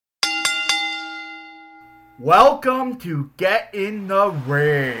Welcome to Get in the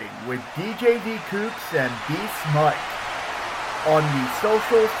Ring with DJ D Kooks and B Smut on the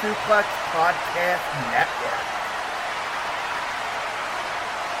Social Suplex Podcast Network.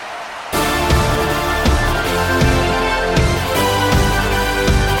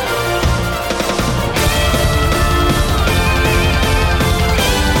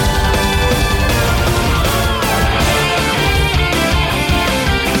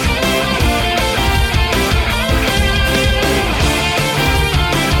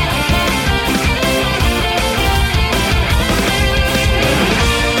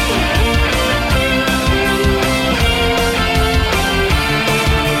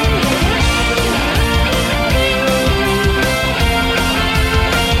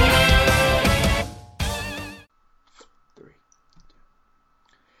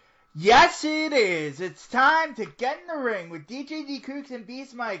 Yes, it is. It's time to get in the ring with DJ D Kooks and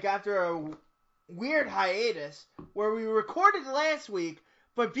Beast Mike after a weird hiatus where we recorded last week,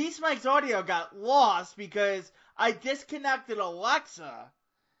 but Beast Mike's audio got lost because I disconnected Alexa.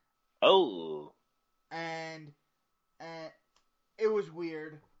 Oh. And it was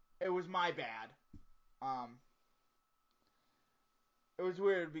weird. It was my bad. It was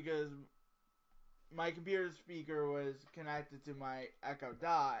weird because my computer speaker was connected to my Echo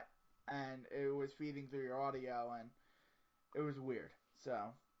Dot, and it was feeding through your audio, and it was weird. So,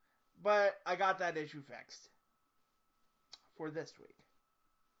 but I got that issue fixed for this week.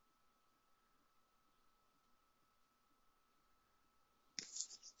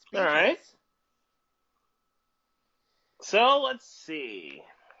 All right. So let's see.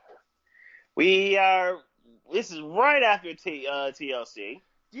 This is right after TLC.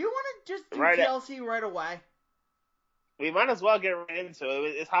 Do you want to just do Right TLC right away? We might as well get right into it.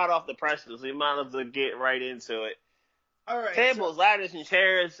 It's hot off the presses. We might as well get right into it. All right. Tables, ladders, and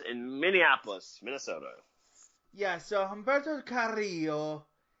chairs in Minneapolis, Minnesota. Yeah, so Humberto Carrillo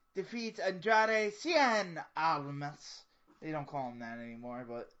defeats Andrade Cien Almas. They don't call him that anymore,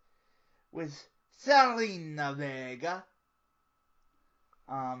 but with Zelina Vega.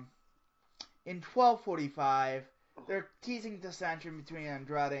 In 12:45, they're teasing dissension between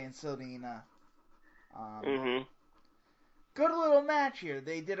Andrade and Zelina. Good little match here.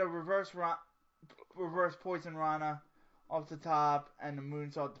 They did a reverse Poison Rana off the top and a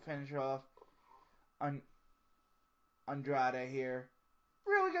moonsault to finish off Andrade here.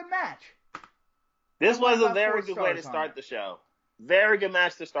 Really good match. This was a very good way to start the show. Very good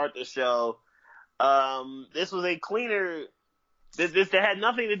match to start the show. This was a cleaner. This had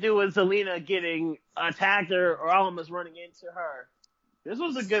nothing to do with Zelina getting attacked or Almas running into her. This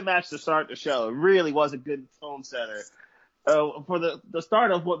was a good match to start the show. It really was a good tone setter. For the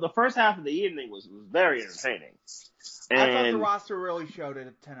start of the first half of the evening was very entertaining. And I thought the roster really showed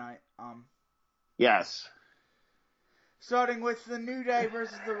it tonight. Yes. Starting with the New Day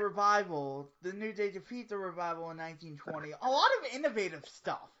versus the Revival. The New Day defeat the Revival in 1920. A lot of innovative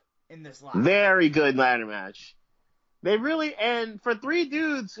stuff in this ladder. Very good ladder match. They really, and for three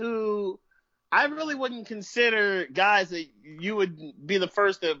dudes who I really wouldn't consider guys that you would be the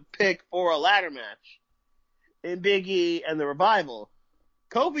first to pick for a ladder match. In Big E and the Revival,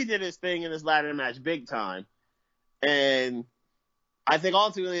 Kofi did his thing in this ladder match big time. And I think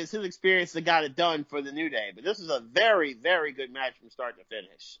ultimately it's his experience that got it done for the New Day. But this is a very, very good match from start to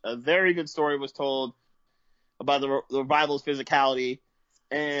finish. A very good story was told about the Revival's physicality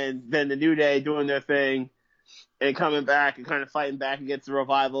and then the New Day doing their thing and coming back and kind of fighting back against the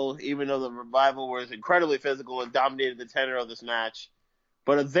Revival, even though the Revival was incredibly physical and dominated the tenor of this match.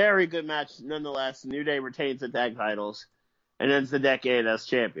 But a very good match nonetheless. New Day retains the tag titles and ends the decade as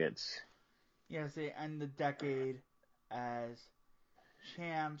champions. Yes, they end the decade as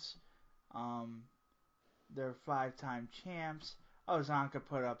champs. They're 5-time champs. Oh, Zonka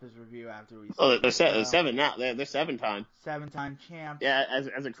put up his review after we. Oh, they're seven now. They're 7-time. 7-time champs. Yeah,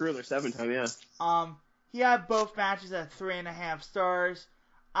 as a crew, they're 7-time. Yeah. He had both matches at 3.5 stars.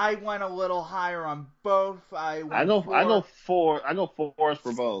 I went a little higher on both. I go 4. I go 4s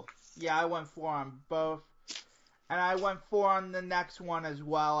for both. Yeah, I went 4 on both. And I went 4 on the next one as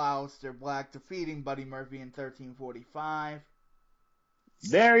well. Aleister Black defeating Buddy Murphy in 13:45.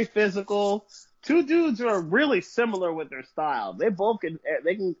 Very physical. Two dudes who are really similar with their style. They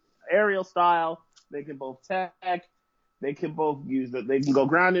can aerial style. They can both tag. They can both they can go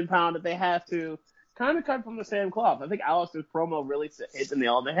ground and pound if they have to. Kind of cut from the same cloth. I think Aleister's promo really hit the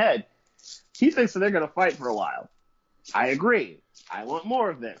nail on the head. He thinks that they're going to fight for a while. I agree. I want more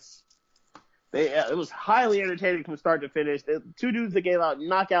of this. It was highly entertaining from start to finish. Two dudes that gave out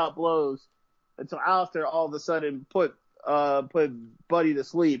knockout blows until Aleister all of a sudden put Buddy to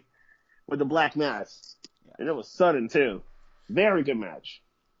sleep with the black mask. And it was sudden, too. Very good match.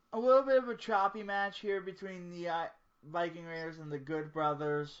 A little bit of a choppy match here between the Viking Raiders and the Good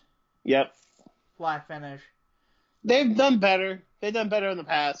Brothers. Yep. Flat finish. They've done better. They've done better in the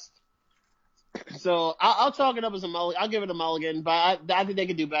past. So I'll chalk it up as a mulligan. I'll give it a mulligan, but I think they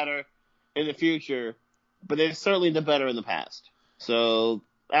could do better in the future. But they've certainly done better in the past. So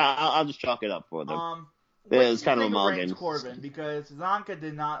I'll just chalk it up for them. It's kind of a mulligan. Reigns Corbin, because Zonka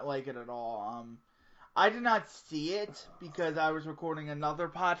did not like it at all. I did not see it because I was recording another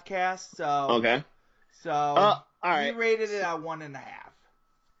podcast. Okay. So all right. He rated it at 1.5.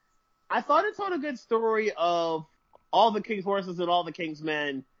 I thought it told a good story of all the King's horses and all the King's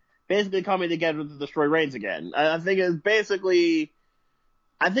men basically coming together to destroy Reigns again. I think it's basically,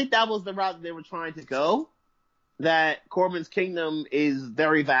 I think that was the route that they were trying to go. That Corbin's kingdom is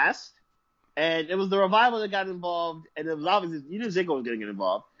very vast, and it was the Revival that got involved, and it was obviously, you knew Ziggler was going to get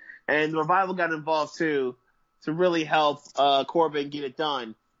involved, and the Revival got involved too to really help Corbin get it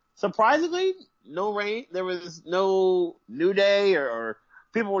done. Surprisingly, there was no New Day or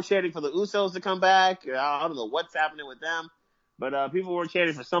people were chanting for the Usos to come back. I don't know what's happening with them. But people were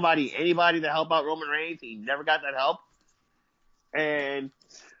chanting for anybody to help out Roman Reigns. He never got that help. And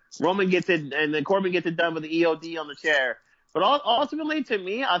Roman gets it, and then Corbin gets it done with the EOD on the chair. But ultimately, to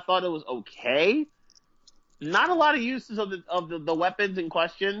me, I thought it was okay. Not a lot of uses of the weapons in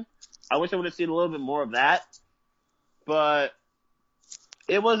question. I wish I would have seen a little bit more of that. But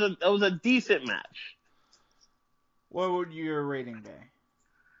it was a decent match. What would your rating be?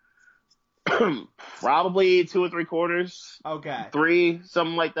 Probably 2 3/4. Okay. 3,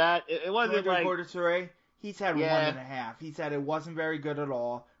 something like that. It wasn't 2 like 3/4. He said 1.5. He said it wasn't very good at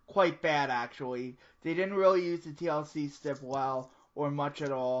all. Quite bad, actually. They didn't really use the TLC stip well or much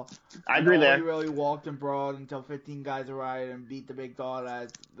at all. I agree there. He really walked and brawled until 15 guys arrived and beat the big dog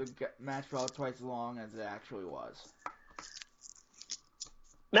as the match felt twice as long as it actually was.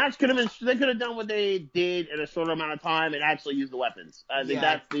 Match could have been. They could have done what they did in a shorter amount of time and actually used the weapons. I think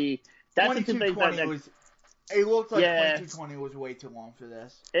that's the two things that was. It looked like 22-20 was way too long for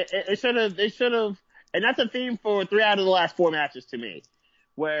this. It should have, and that's a theme for 3 out of the last 4 matches to me,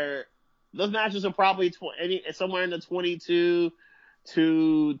 where those matches are probably somewhere in the 22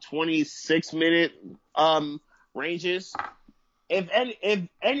 to 26 minute ranges. If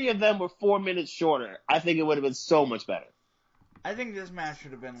any of them were 4 minutes shorter, I think it would have been so much better. I think this match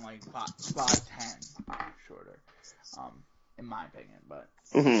should have been like 5-10 shorter, in my opinion. But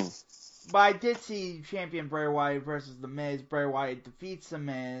but I did see champion Bray Wyatt versus The Miz. Bray Wyatt defeats The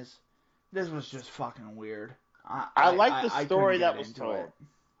Miz. This was just fucking weird. I like the story that was told.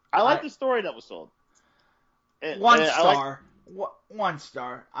 I like the story that was told. 1 star. 1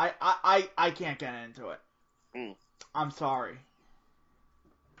 star. I can't get into it. I'm sorry.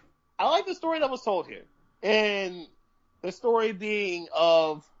 I like the story that was told here. And the story being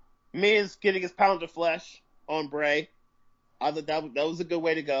of Miz getting his pound of flesh on Bray. I thought that was a good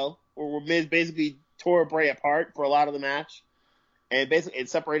way to go. Where Miz basically tore Bray apart for a lot of the match. And basically it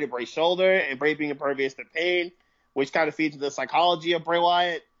separated Bray's shoulder and Bray being impervious to pain, which kind of feeds into the psychology of Bray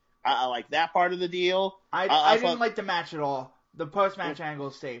Wyatt. I like that part of the deal. I didn't like the match at all. The post-match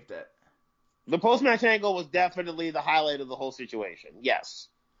angle saved it. The post-match angle was definitely the highlight of the whole situation. Yes.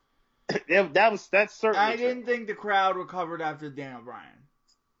 That's certainly I didn't think the crowd recovered after Daniel Bryan.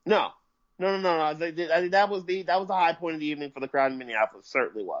 No. I think that was the high point of the evening for the crowd in Minneapolis.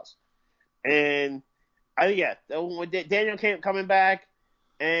 Certainly was. And when Daniel came coming back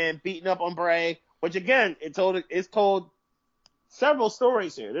and beating up on Bray, which again, it's told several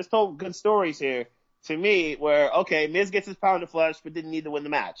stories here. There's told good stories here to me where, okay, Miz gets his pound of flesh but didn't need to win the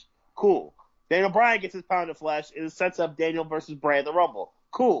match. Cool. Daniel Bryan gets his pound of flesh and it sets up Daniel versus Bray at the Rumble.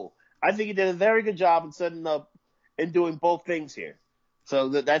 Cool. I think he did a very good job in setting up and doing both things here. So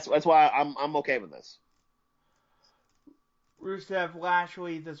that's why I'm okay with this. Rusev,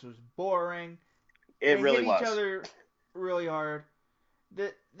 Lashley, this was boring. It really was. They hit each other really hard.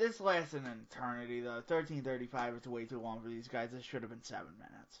 This lasted an eternity, though. 13:35 is way too long for these guys. This should have been 7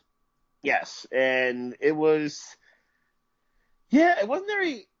 minutes. Yes, and it was. Yeah, it wasn't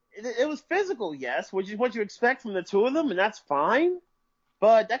very. It was physical, yes, which is what you expect from the two of them, and that's fine.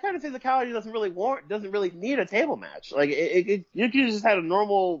 But that kind of physicality doesn't really need a table match. Like you could just had a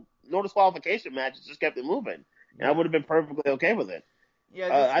normal no disqualification match and just kept it moving, and I would have been perfectly okay with it.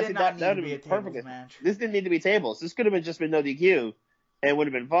 Yeah, this did not need to be a tables match. This didn't need to be tables. This could have just been no DQ, and it would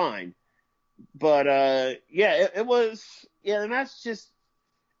have been fine. But it was. Yeah, the match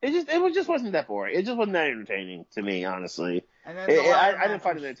it just wasn't that boring. It just wasn't that entertaining to me, honestly. And then I didn't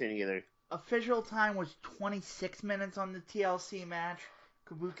find it entertaining either. Official time was 26 minutes on the TLC match.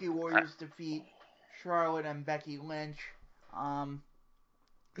 Kabuki Warriors defeat Charlotte and Becky Lynch.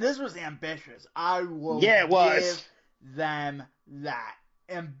 This was ambitious. I will Yeah, it was. give them that.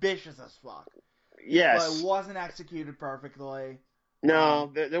 Ambitious as fuck. Yes. But it wasn't executed perfectly.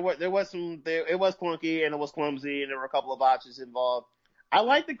 No, there was some. It was clunky and it was clumsy and there were a couple of botches involved. I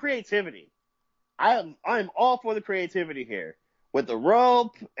like the creativity. I'm all for the creativity here with the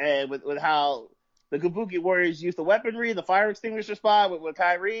rope and with how the Kabuki Warriors used the weaponry, the fire extinguisher spot with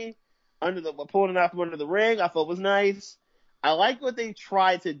Kyrie pulling it out from under the ring. I thought was nice. I like what they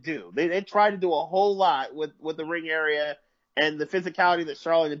tried to do. They tried to do a whole lot with the ring area and the physicality that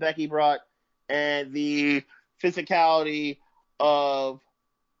Charlotte and Becky brought and the physicality of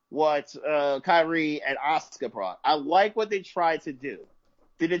what Kyrie and Asuka brought. I like what they tried to do.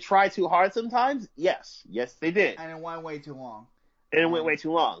 Did it try too hard sometimes? Yes. Yes, they did. And it went way too long. And it went way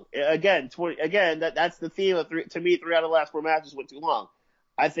too long. Again, that's the theme of to me, 3 out of the last 4 matches went too long.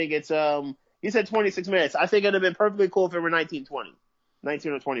 I think it's, you said 26 minutes. I think it would have been perfectly cool if it were 19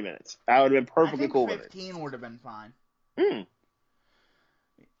 or 20 minutes. I would have been perfectly cool with it. 15 would have been fine. Hmm.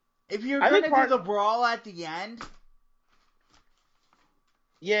 If you're going to do the brawl at the end.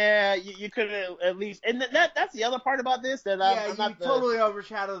 Yeah, you could have at least, and that's the other part about this that I'm not totally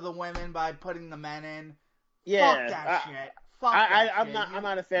overshadow the women by putting the men in. Yeah, fuck that shit. Fuck that shit. I'm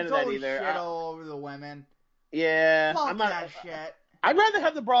not a fan of that either. Shit all over the women. Yeah, fuck that shit. I'd rather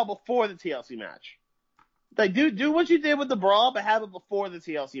have the brawl before the TLC match. Like do what you did with the brawl, but have it before the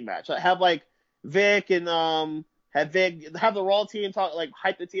TLC match. Like, have like Vic and have the Raw team talk like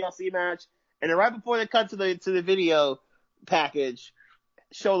hype the TLC match, and then right before they cut to the video package.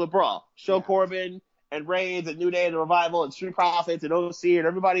 Show the brawl. Show Corbin and Reigns and New Day and the Revival and Street Profits and OC and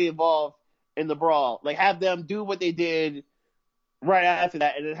everybody involved in the brawl. Like, have them do what they did right after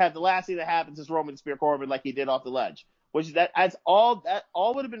that, and then have the last thing that happens is Roman spear Corbin like he did off the ledge. That all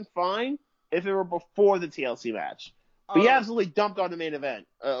would have been fine if it were before the TLC match. But he absolutely dumped on the main event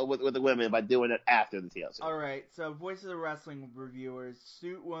with the women by doing it after the TLC. All right, so Voices of Wrestling reviewers.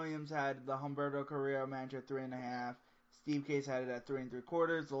 Suit Williams had the Humberto Carrillo match at 3.5. Steve Case had it at 3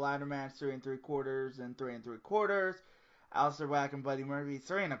 3/4. The ladder match 3 3/4 and 3 3/4. Aleister Black and Buddy Murphy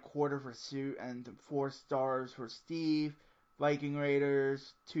 3 1/4 for Suit and 4 stars for Steve. Viking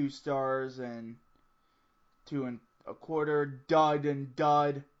Raiders 2 stars and 2 1/4. Dud and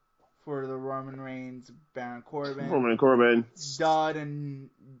dud for the Roman Reigns Baron Corbin. Dud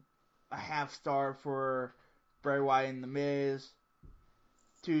and a half star for Bray Wyatt and The Miz.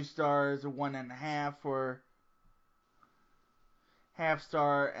 2 stars, 1.5 for half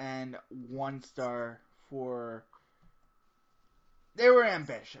star and 1 star for. They were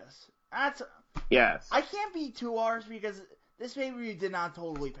ambitious. Yes. I can't be 2 R's because this pay-per-view did not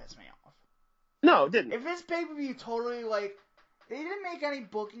totally piss me off. No, it didn't. If this pay-per-view totally they didn't make any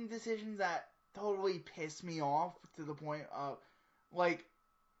booking decisions that totally pissed me off to the point of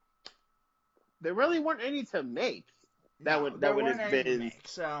there really weren't any to make. That would have been.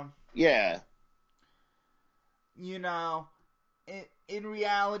 So yeah. In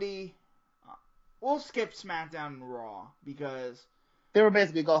reality, we'll skip SmackDown and Raw because they were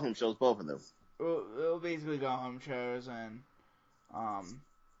basically go-home shows, both of them. It'll basically go-home shows and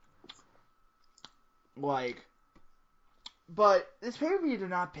but this pay-per-view did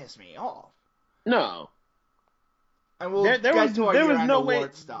not piss me off. No. And we'll get to our year-end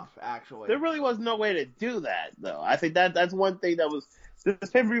award stuff, actually. There really was no way to do that, though. I think that's one thing that was... This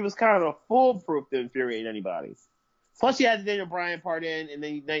pay-per-view was kind of foolproof to infuriate anybody. Plus, you had the Daniel Bryan part in, and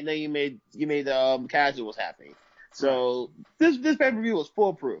then you made casuals happy. So this pay-per-view was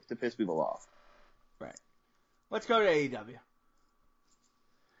foolproof to piss people off. Right. Let's go to AEW.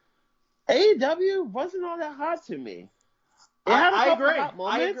 AEW wasn't all that hot to me. I agree.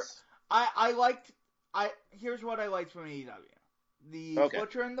 I liked. Here's what I liked from AEW: the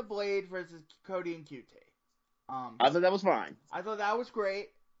Butcher and the Blade versus Cody and QT. I thought that was fine. I thought that was great.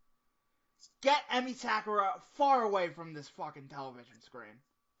 Get Emi Sakura far away from this fucking television screen.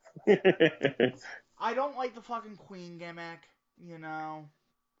 I don't like the fucking Queen gimmick,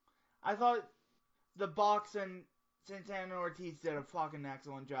 I thought the Bucks and Santana Ortiz did a fucking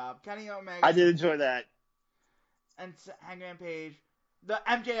excellent job. Kenny Omega. I did enjoy that. And Hangman Page. The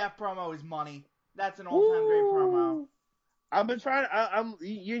MJF promo is money. That's an all-time great promo. I've been trying. I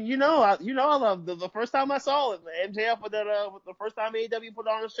love the first time I saw it. MJF with the first time AEW put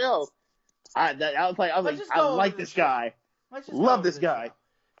on a show. I like this guy. Love this guy.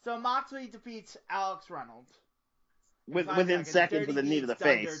 So Moxley defeats Alex Reynolds within seconds with a knee to the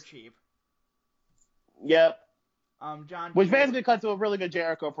face. Cheap. Yep. Which John basically cut to a really good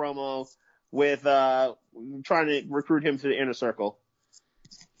Jericho promo with trying to recruit him to the inner circle.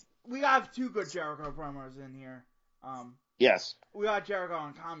 we have two good Jericho promos in here. Yes. We got Jericho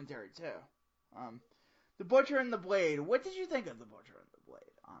on commentary too. The Butcher and the Blade. What did you think of the Butcher and the Blade?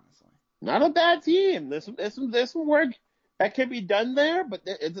 Honestly, not a bad team. There's some work that can be done there, but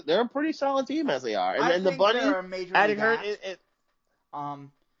they're a pretty solid team as they are. And the Bunny adding her.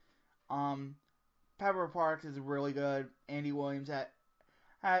 Pepper Parks is really good. Andy Williams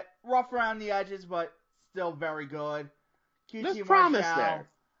had rough around the edges, but still very good. QT There's Marshall, promise there.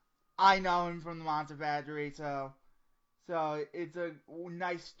 I know him from the Monster Factory, so it's a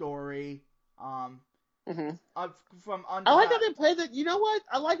nice story. Mm-hmm. From I like how they played the. You know what?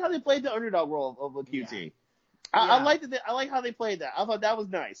 I like how they played the underdog role of a QT. Yeah. I like how they played that. I thought that was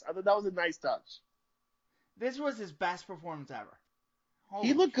nice. I thought that was a nice touch. This was his best performance ever.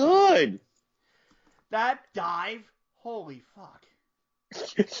 He looked good. That dive, holy fuck.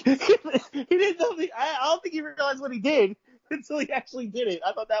 He didn't know. I don't think he realized what he did until he actually did it.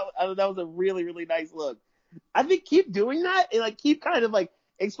 I thought that was a really, really nice look. I think keep doing that and like keep kind of like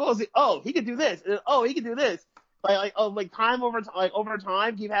exposing. Oh, he could do this. And, oh, he could do this. Like time over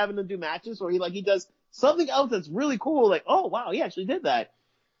time, keep having him do matches where he does something else that's really cool. Like, oh wow, he actually did that.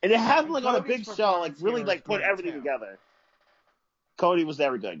 And it have like on a big show, like really like put everything together. Cody was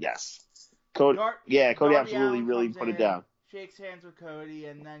very good. Yes. Cody absolutely really put it down. Shakes hands with Cody,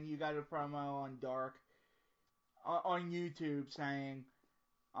 and then you got a promo on Dark on YouTube saying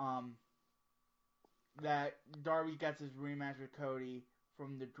that Darby gets his rematch with Cody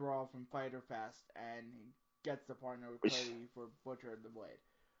from the draw from Fyter Fest, and he gets the partner with Cody for Butcher and the Blade.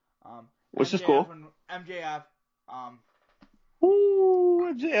 Which is cool. MJF.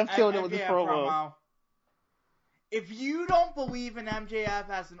 MJF killed it with this promo. If you don't believe in MJF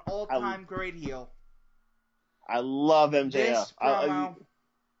as an all-time great heel, I love MJF. This promo,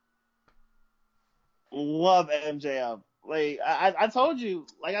 love MJF. Like I told you,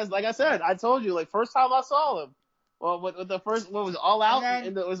 like I said, I told you, like first time I saw him. Well, with the first, what was it, All Out?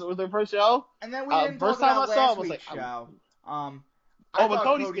 Was their first show? And then we didn't talk about last week's show. I thought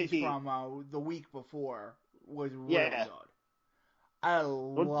Cody's promo the week before was really good. I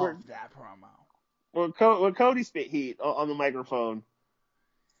love that promo. When Cody spit heat on the microphone.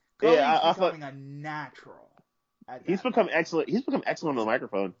 Cody's becoming a natural. He's become excellent. He's become excellent on the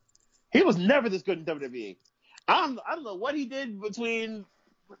microphone. He was never this good in WWE. I don't know what he did between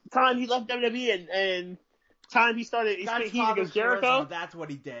time he left WWE and time he started spit heat against Jericho. Charisma, that's what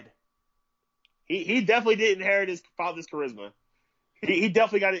he did. He definitely did inherit his father's charisma. He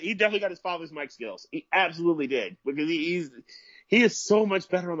definitely got it. He definitely got his father's mic skills. He absolutely did, because he is so much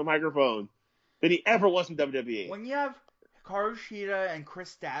better on the microphone than he ever was in WWE. When you have Hikaru Shida and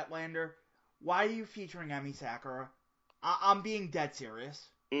Chris Statlander, why are you featuring Emi Sakura? I'm being dead serious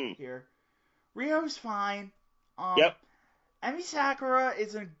here. Rio's fine. Yep. Emi Sakura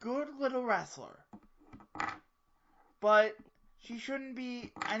is a good little wrestler, but she shouldn't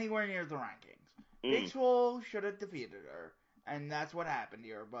be anywhere near the rankings. Big Swole should have defeated her, and that's what happened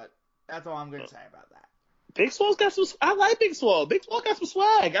here. But that's all I'm going to say about that. Big Swole's got some. I like Big Swole. Big Swole got some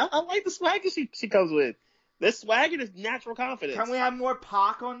swag. I like the swag that she comes with. This swag and his natural confidence. Can we have more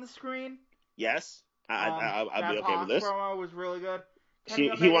Pac on the screen? Yes, I'd be okay with this. That promo was really good.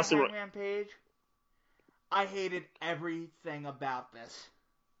 He wants to. Page. I hated everything about this.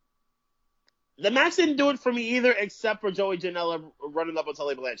 The match didn't do it for me either, except for Joey Janela running up on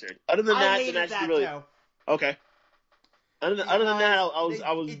Tully Blanchard. Other than that, the match didn't really. Too. Okay. Other than that,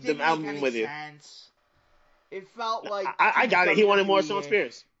 I'm with you. It felt like I got it. He wanted more Shawn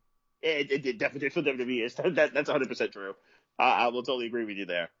Spears. It definitely did for WWE. That's 100% true. I will totally agree with you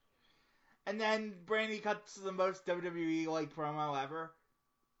there. And then Brandy cuts the most WWE-like promo ever.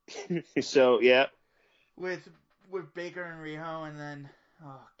 So, yeah. With Baker and Riho, and then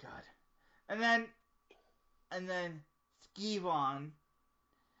oh god, and then Skeevon.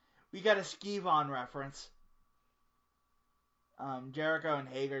 We got a Skeevon reference. Jericho and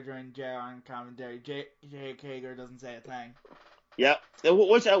Hager joined Jay on commentary. Jake Hager doesn't say a thing. Yep,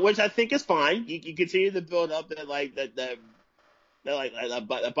 which I think is fine. You continue to build up that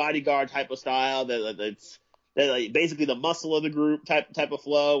bodyguard type of style that's basically the muscle of the group type of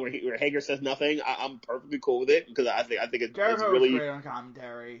flow where Hager says nothing. I'm perfectly cool with it, because I think it's really great on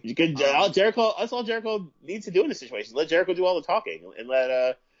commentary. You could Jericho. That's all Jericho needs to do in this situation. Let Jericho do all the talking and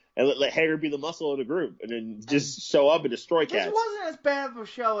let Hager be the muscle of the group, and then just show up and destroy cats. This wasn't as bad of a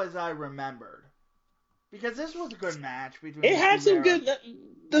show as I remembered, because this was a good match between. It had some good.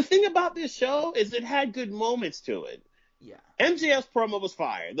 The thing about this show is it had good moments to it. Yeah. MJF's promo was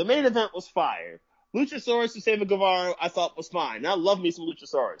fire. The main event was fire. Luchasaurus to Sammy Guevara, I thought was fine. I love me some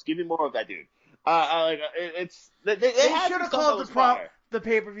Luchasaurus. Give me more of that dude. They should have called the promo. the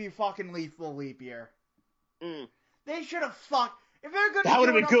pay-per-view fucking Lethal Leap Year. Mm. They should have if they're gonna That would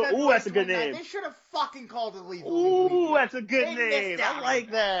have been good. Ooh, that's a good 29th, name. they should have fucking called it Lethal Leap Ooh, Year. that's a good They name. missed out I on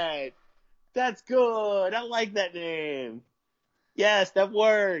like that. That's good. I like that name. Yes, that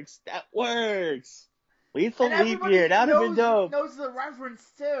works. That works. Lethal And Leap everybody Year. That would have been dope. knows the reference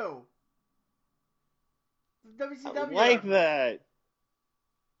too. The WCW I like reference. that.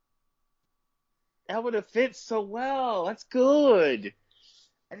 That would have fit so well. That's good.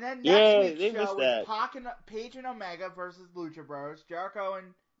 And then Yeah, next they week's missed show that. is Paige and Omega versus Lucha Bros, Jericho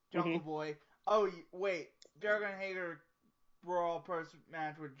and Jungle Mhm. Boy. Oh, wait. Jericho and Hager Brawl Post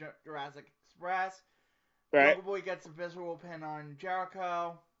match with Jurassic Express. Right. Jungle Boy gets a visual pin on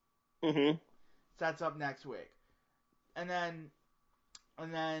Jericho. Mm-hmm. That's up next week. And then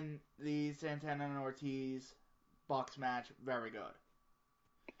the Santana and Ortiz Bucks match, very good.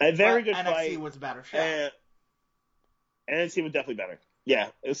 A very but good NXT fight. was a better show. NXT was definitely better. Yeah.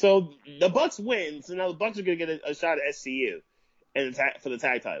 So the Bucks win. So now the Bucks are going to get a shot at SCU and for the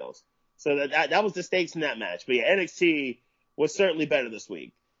tag titles. So that was the stakes in that match. But yeah, NXT was certainly better this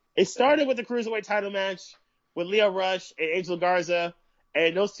week. It started with the Cruiserweight title match with Lio Rush and Angel Garza,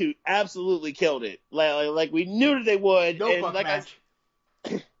 and those two absolutely killed it. Like we knew that they would. Notebook and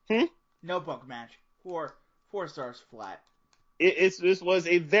match. Hmm? Notebook match. 4 stars flat. This was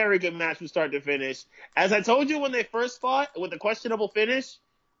a very good match from start to finish. As I told you when they first fought with the questionable finish,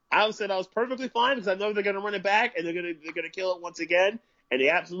 I said I was perfectly fine because I know they're going to run it back and they're going to kill it once again, and they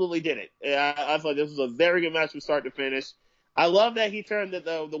absolutely did it. I thought this was a very good match from start to finish. I love that he turned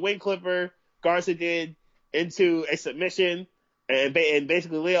the wing clipper Garza did into a submission, and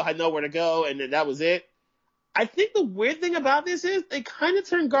basically Leo had nowhere to go, and then that was it. I think the weird thing about this is they kind of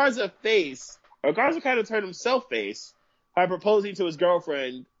turned Garza face, or Garza kind of turned himself face by proposing to his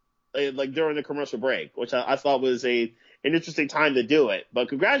girlfriend like during the commercial break, which I thought was an interesting time to do it. But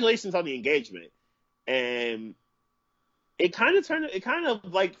congratulations on the engagement, and it kind of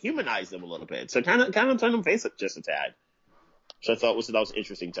like humanized him a little bit. So it kind of turned him face just a tad. So I thought that was an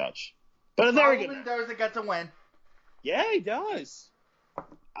interesting touch. But a very good match. Solomon got to win. Yeah, he does.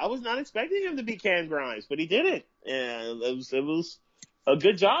 I was not expecting him to beat Cam Grimes, but he did it. And it was a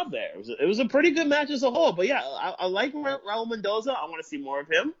good job there. It was a pretty good match as a whole. But yeah, I like Raul Mendoza. I want to see more of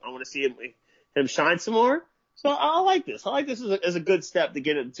him. I want to see him shine some more. So I like this. I like this as a good step to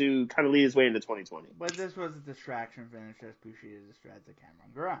get him to kind of lead his way into 2020. But this was a distraction finish as Kushida distracted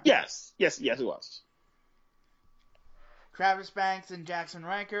Cameron Grimes. Yes, it was. Travis Banks and Jackson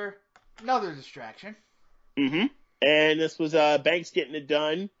Riker, another distraction. Mm-hmm. And this was Banks getting it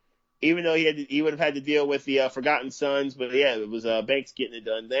done, even though he would have had to deal with the Forgotten Sons. But yeah, it was Banks getting it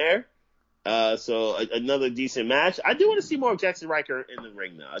done there. So another decent match. I do want to see more of Jackson Riker in the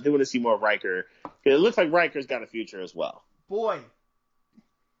ring now. I do want to see more of Riker. It looks like Riker's got a future as well. Boy,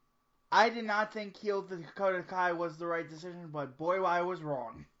 I did not think heel Dakota Kai was the right decision, but boy, I was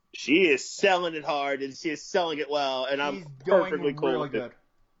wrong. She is selling it hard, and she is selling it well, and She's I'm perfectly cool really with good. it.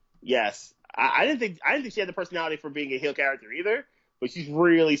 Yes. I didn't think she had the personality for being a heel character either, but she's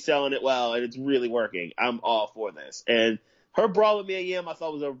really selling it well, and it's really working. I'm all for this. And her brawl with Mia Yim I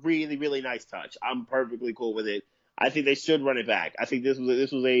thought was a really, really nice touch. I'm perfectly cool with it. I think they should run it back. I think this was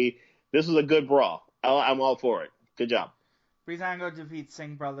a good brawl. I'm all for it. Good job. Breezango defeats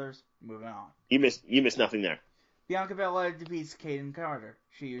Singh Brothers. Moving on. You missed nothing there. Bianca Belair defeats Kaden Carter.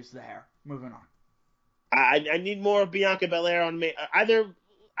 She used the hair. Moving on. I need more of Bianca Belair on me. Either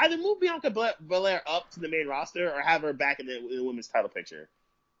move Bianca Belair up to the main roster or have her back in the women's title picture.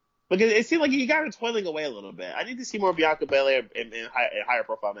 Because it seemed like you got her toiling away a little bit. I need to see more Bianca Belair in higher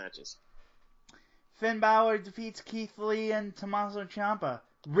profile matches. Finn Balor defeats Keith Lee and Tommaso Ciampa.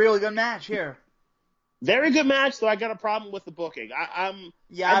 Really good match here. Very good match, though I got a problem with the booking. I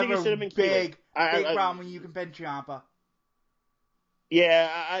think it should have been big problem when you can pin Ciampa.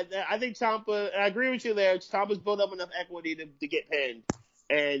 Yeah, I think Ciampa, and I agree with you there. Ciampa's built up enough equity to get pinned,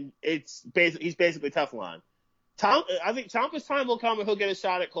 and he's basically Teflon. I think Ciampa's time will come and he'll get a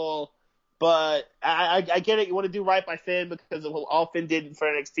shot at Cole, but I get it. You want to do right by Finn because of all Finn did for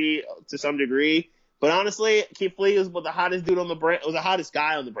NXT to some degree. But honestly, Keith Lee was the hottest dude on the brand. Was the hottest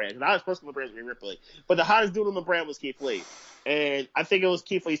guy on the brand. The hottest person on the brand was Rhea Ripley, but the hottest dude on the brand was Keith Lee. And I think it was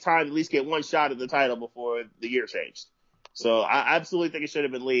Keith Lee's time to at least get one shot at the title before the year changed. So I absolutely think it should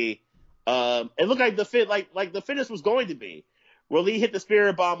have been Lee. It looked like the finish was going to be where Lee hit the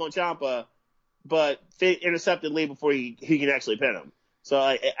spirit bomb on Ciampa, but Finn intercepted Lee before he can actually pin him.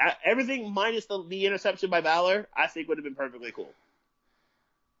 So everything minus the interception by Balor, I think would have been perfectly cool.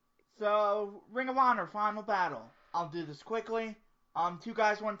 So, Ring of Honor, final battle. I'll do this quickly. 2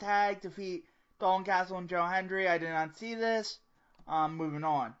 guys, 1 tag, defeat Dalton Castle and Joe Hendry. I did not see this. Moving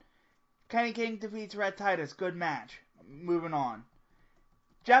on. Kenny King defeats Red Titus. Good match. Moving on.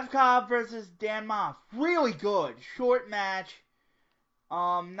 Jeff Cobb versus Dan Moff. Really good. Short match.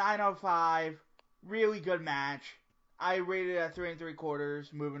 9:05. Really good match. I rated it at 3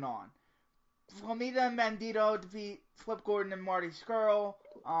 3/4. Moving on. Flamita and Bandito defeat Flip Gordon and Marty Scurll.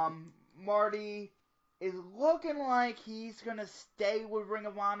 Marty is looking like he's going to stay with Ring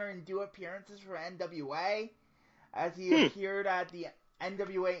of Honor and do appearances for NWA, as he appeared at the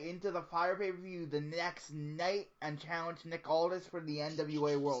NWA Into the Fire pay-per-view the next night and challenged Nick Aldis for the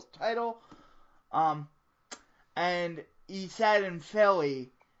NWA World title. And he said in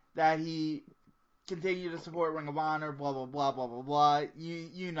Philly that he continued to support Ring of Honor, blah, blah, blah, blah, blah, blah.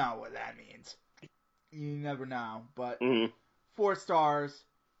 You know what that means. You never know, but 4 stars.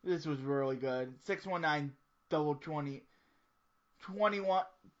 This was really good. 619 double 20. 21.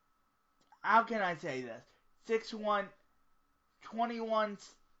 How can I say this? 6-1. 21.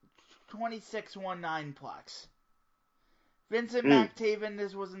 2619 plex. Vincent McTaven,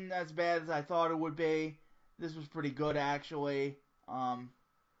 this wasn't as bad as I thought it would be. This was pretty good, actually. Total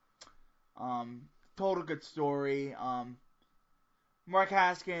good story. Mark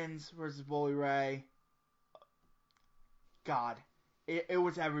Haskins versus Bully Ray. God. It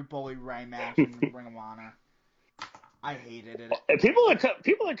was every Bully Ray match in the Ring of Honor. I hated it. And people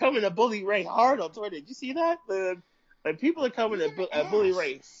are coming to Bully Ray hard on Twitter. Did you see that? People are coming at Bully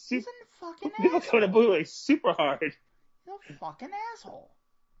Ray. He's a fucking people asshole. coming to Bully Ray super hard. He's a fucking asshole.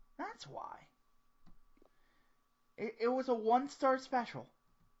 That's why. It was a 1-star special.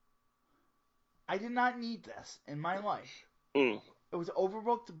 I did not need this in my life. It was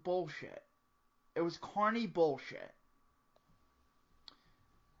overbooked bullshit. It was carny bullshit.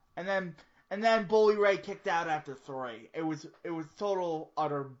 And then Bully Ray kicked out after 3. It was total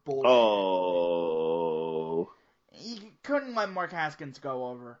utter bullshit. Oh. You couldn't let Mark Haskins go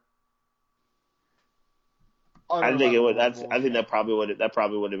over. I think that probably would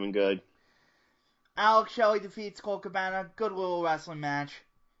have been good. Alex Shelley defeats Colt Cabana. Good little wrestling match.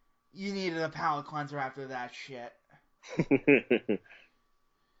 You needed a palate cleanser after that shit.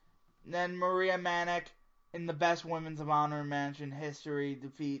 Then Maria Manic, in the best Women's of Honor match in history,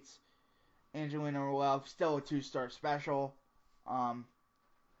 defeats Angelina Rueff. Still a 2-star special.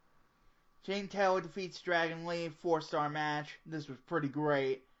 Shane Taylor defeats Dragon Lee. 4-star match. This was pretty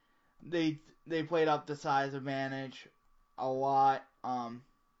great. They played up the size advantage a lot.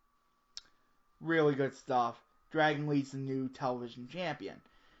 Really good stuff. Dragon Lee's the new television champion.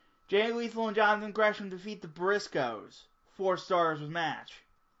 Jay Lethal and Jonathan Gresham defeat the Briscoes. 4 stars with match.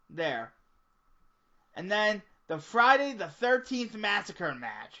 There. And then the Friday the 13th Massacre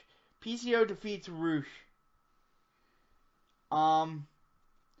match. PCO defeats Roosh. What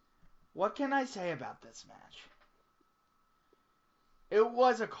can I say about this match? It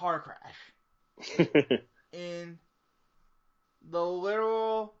was a car crash. In the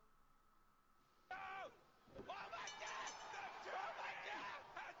literal...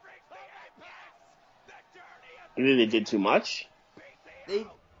 You think they did too much? It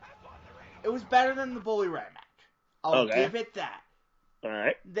was better than the Bully Ray match. I'll give it that. All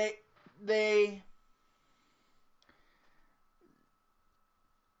right. They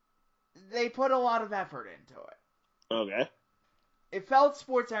put a lot of effort into it. Okay. It felt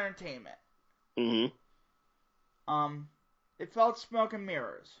sports entertainment. Mm-hmm. It felt smoke and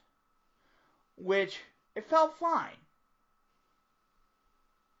mirrors. Which, it felt fine.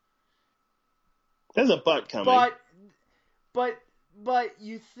 There's a butt coming. But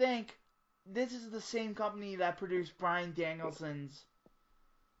you think this is the same company that produced Bryan Danielson's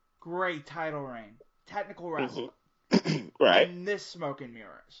great title reign, Technical Wrestling, right? And this smoke and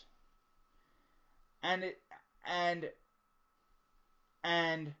mirrors, and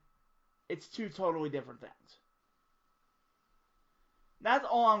it's 2 totally different things. That's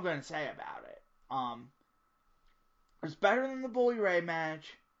all I'm going to say about it. It's better than the Bully Ray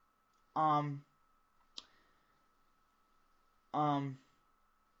match.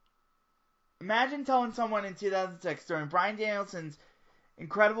 Imagine telling someone in 2006 during Bryan Danielson's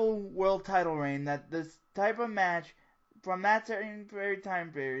incredible world title reign that this type of match from that certain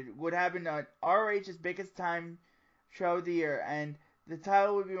time period would happen on ROH's biggest time show of the year, and the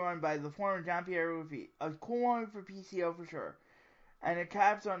title would be won by the former John Pierre Ruffi. A cool moment for PCO for sure, and it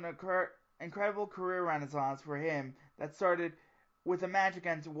caps on an incredible career renaissance for him that started with a match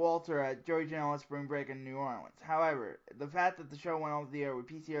against Walter at Joey Janela's Spring Break in New Orleans. However, the fact that the show went off the air with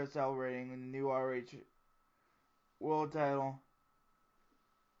PCO celebrating the new ROH world title,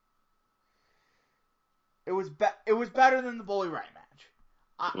 it was better than the Bully Ray match.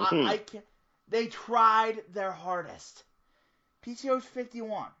 They tried their hardest. PCO's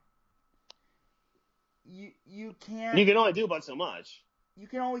 51. You can't. You can only do but so much. You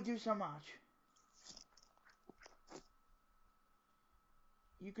can only do so much.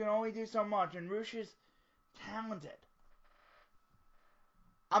 You can only do so much, and Rush is talented.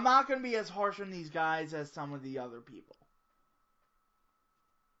 I'm not going to be as harsh on these guys as some of the other people.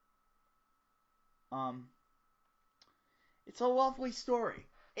 It's a lovely story.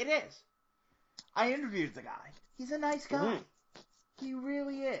 It is. I interviewed the guy. He's a nice guy. Mm-hmm. He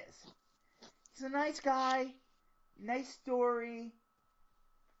really is. He's a nice guy. Nice story.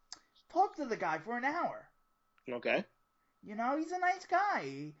 Talked to the guy for an hour. Okay. You know, he's a nice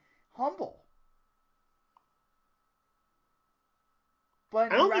guy. Humble.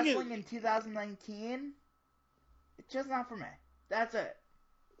 But in wrestling in 2019, it's just not for me. That's it.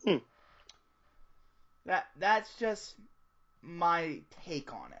 That's just my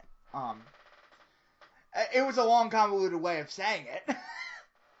take on it. It was a long, convoluted way of saying it.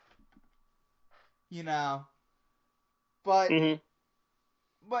 You know. But it's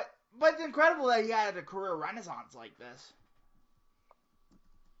incredible that he had a career renaissance like this.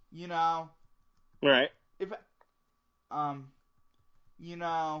 You know. Right. You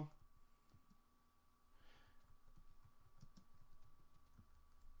know.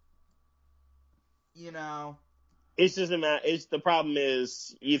 It's just the problem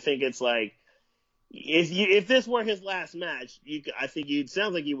is you think it's like if this were his last match, I think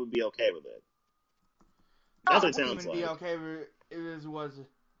sounds like you would be okay with it. That's what it sounds like. Be okay with if it was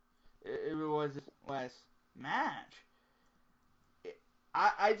his last match.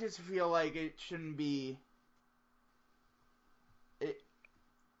 I just feel like it shouldn't be.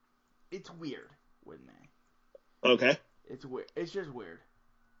 It's weird with me. Okay. It's weird. It's just weird.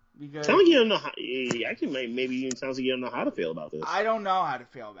 Because sounds like you don't know how. Actually, maybe it sounds like you don't know how to feel about this. I don't know how to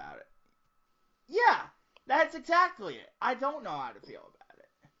feel about it. Yeah, that's exactly it. I don't know how to feel about it.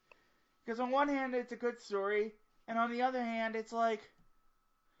 Because on one hand, it's a good story, and on the other hand, it's like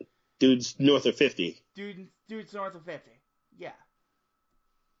dude's north of 50. Dude's north of 50. Yeah.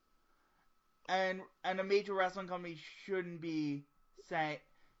 And a major wrestling company shouldn't be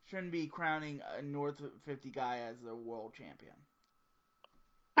crowning a north of 50 guy as the world champion.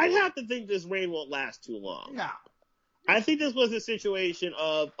 I'd have to think this reign won't last too long. No. I think this was a situation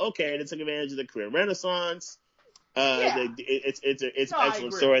of, okay, they took advantage of the career renaissance. It's an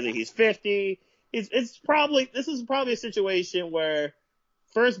excellent story that he's 50. This is probably a situation where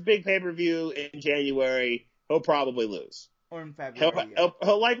first big pay-per-view in January, he'll probably lose. Or in February.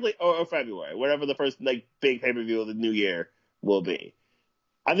 He'll likely, or February, whatever the first big pay-per-view of the new year will be.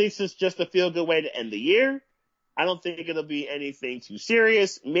 I think this is just a feel-good way to end the year. I don't think it'll be anything too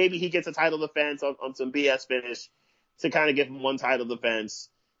serious. Maybe he gets a title defense on some BS finish to kind of give him one title defense.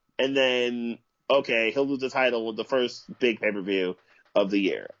 And then, okay, he'll lose the title with the first big pay-per-view of the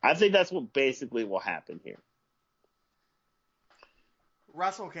year. I think that's what basically will happen here.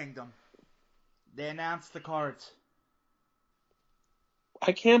 Wrestle Kingdom. They announced the cards.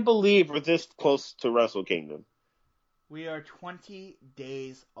 I can't believe we're this close to Wrestle Kingdom. We are 20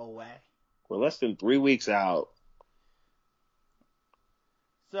 days away. We're less than 3 weeks out.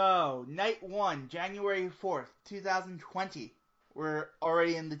 So, night 1, January 4th, 2020. We're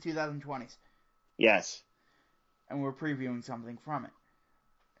already in the 2020s. Yes. And we're previewing something from it.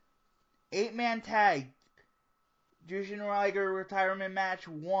 8-man tag. Jushin Liger retirement match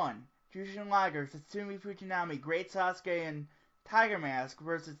 1. Jushin Liger, Tatsumi Fujinami, Great Sasuke, and Tiger Mask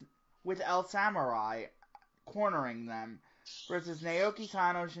with El Samurai cornering them versus Naoki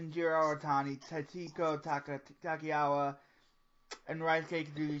Sano, Shinjiro Otani, Tatsuko Takiyawa, and Ryusuke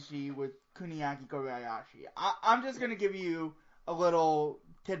Kibuishi with Kuniaki Kobayashi. I'm just going to give you a little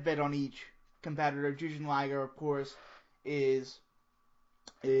tidbit on each competitor. Jushin Liger, of course, is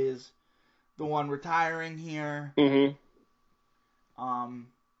the one retiring here. Mm-hmm.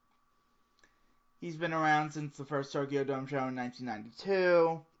 He's been around since the first Tokyo Dome show in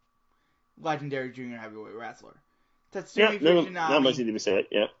 1992. Legendary junior heavyweight wrestler. Tatsumi Fujinami. Not much need to be said,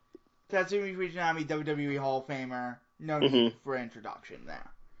 yeah. Tatsumi Fujinami, WWE Hall of Famer. No need for introduction there.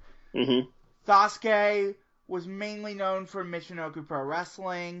 Mm-hmm. Sasuke was mainly known for Michinoku Pro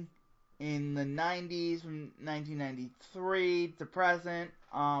Wrestling in the 90s, from 1993 to present.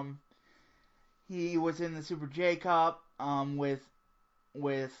 He was in the Super J Cup with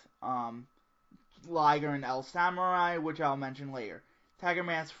Liger and El Samurai, which I'll mention later. Tiger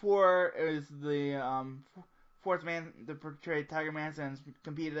Mask 4 is the fourth man to portray Tiger Mask and has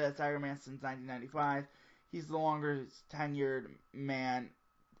competed as Tiger Mask since 1995. He's the longest tenured man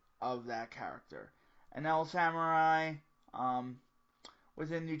of that character. And El Samurai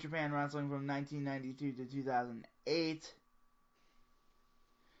was in New Japan Wrestling from 1992 to 2008.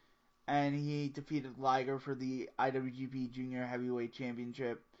 and he defeated Liger for the IWGP Junior Heavyweight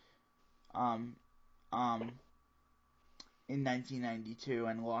Championship in 1992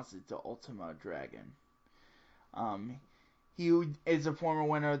 and lost it to Ultimo Dragon. He is a former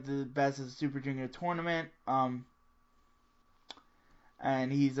winner of the Best of the Super Junior tournament, and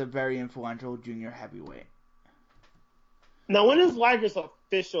he's a very influential junior heavyweight. Now, when is Liger's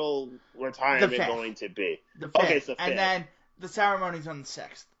official retirement going to be? The 5th. Okay, so 5th. And then the ceremony's on the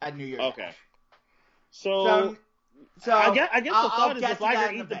 6th at New Year's. Okay. So I guess the thought is, does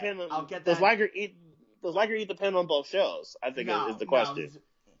Liger eat the pin on? Does Liger eat the pin on both shows? I think is the question. No,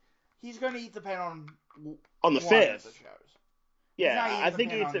 he's going to eat the pin on the 5th. The shows. Yeah, I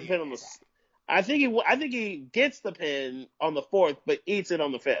think he eats the pin on the. I think he gets the pin on the 4th, but eats it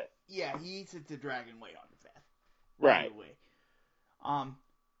on the 5th. Yeah, he eats it the Dragon way on the 5th. Right.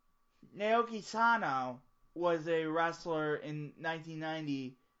 Naoki Sano was a wrestler in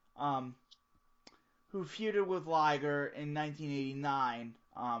 1990 who feuded with Liger in 1989.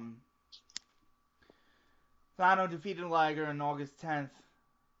 Sano defeated Liger on August 10th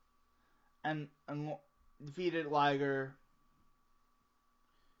and defeated Liger.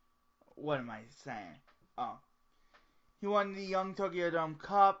 What am I saying? Oh. He won the Young Tokyo Dome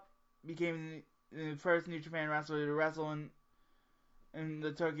Cup, became the first New Japan wrestler to wrestle in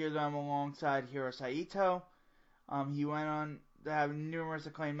the Tokyo Dome alongside Hiro Saito. He went on to have numerous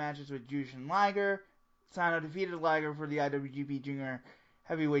acclaimed matches with Jushin Liger. Sano defeated Liger for the IWGP Junior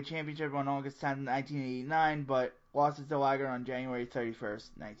Heavyweight Championship on August 10, 1989, but lost it to Liger on January 31st,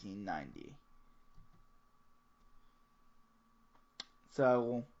 1990.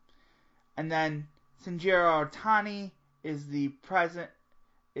 So, and then Shinjiro Otani is the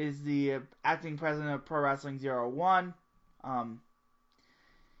acting president of Pro Wrestling 01.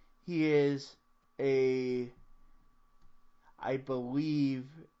 He is I believe,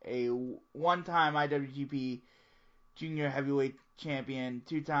 a one-time IWGP Junior Heavyweight Champion,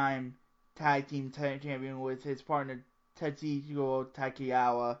 two-time Tag Team Champion with his partner Tetsuya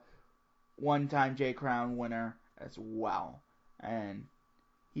Takegawa, one-time J-Crown winner as well. And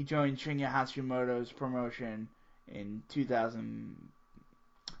he joined Shinya Hashimoto's promotion in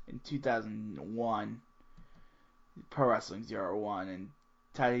 2001, Pro Wrestling 01, and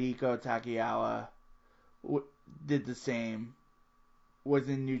Tadahiko Takegawa did the same, was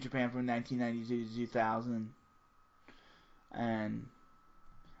in New Japan from 1992 to 2000, and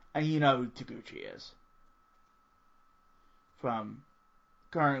you know who Taguchi is, from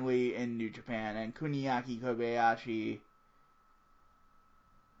currently in New Japan, and Kuniaki Kobayashi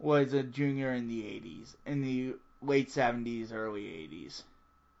was a junior in the 80s, in the late 70s, early 80s.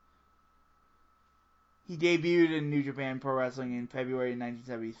 He debuted in New Japan Pro Wrestling in February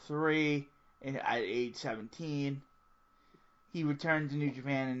 1973 at age 17. He returned to New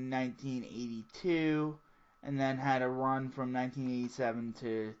Japan in 1982 and then had a run from 1987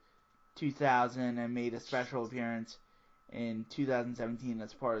 to 2000 and made a special appearance in 2017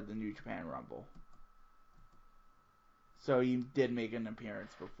 as part of the New Japan Rumble. So he did make an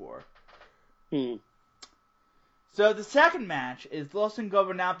appearance before. So the second match is Los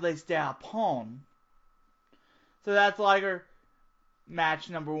Ingobernables de Japón. So that's Liger match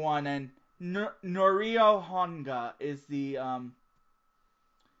number 1, and Norio Honga is the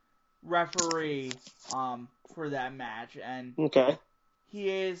referee for that match, and he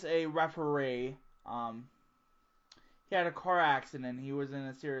is a referee. He had a car accident. He was in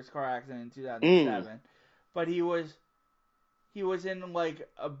a serious car accident in 2007, but he was in like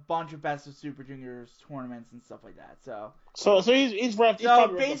a bunch of Best of Super Juniors tournaments and stuff like that. So he's ref. So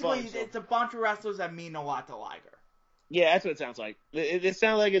basically, it's a bunch of wrestlers that mean a lot to Liger. Yeah, that's what it sounds like. It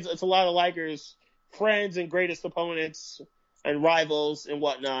sounds like it's a lot of Liger's friends and greatest opponents and rivals and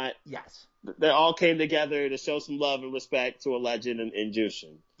whatnot. Yes. They all came together to show some love and respect to a legend in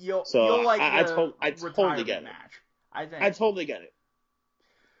Jushin. You'll like I totally get it. Match. I totally get it.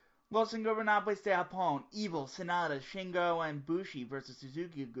 Los Ingobernables de Japón, Evil, Sanada, Shingo, and Bushi versus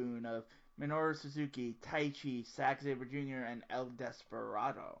Suzuki-gun of Minoru Suzuki, Taichi, Zack Sabre Jr., and El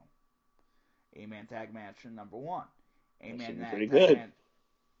Desperado. 8-man tag match number 1. 8-man pretty good.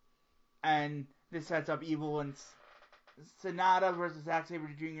 And this sets up Evil and Sanada versus Zack Sabre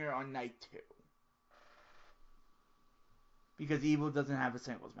Jr. on night 2. Because Evil doesn't have a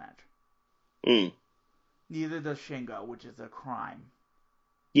singles match. Neither does Shingo, which is a crime.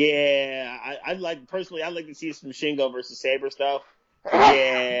 Yeah, I'd like to see some Shingo versus Sabre stuff.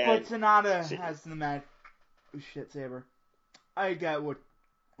 Yeah. But Sanada has the match. Oh, shit, Sabre. I get what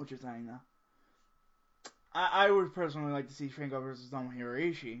you're saying, though. I would personally like to see Shingo versus Tomohiro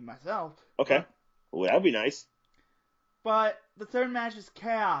Ishii myself. Okay. Well, that would be nice. But The third match is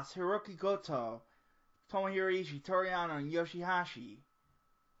Chaos, Hiroki Goto, Tomohiro Ishii, Toriano, and Yoshihashi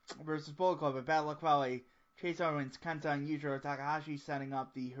versus Bullet Club at Bad Luck Valley. Chase Owens, Kenta, and Yujiro Takahashi setting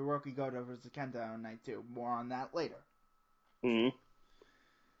up the Hiroki Goto versus Kenta on night 2. More on that later. Mm-hmm.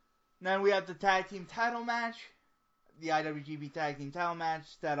 Then we have the tag team title match. The IWGP Tag Team title match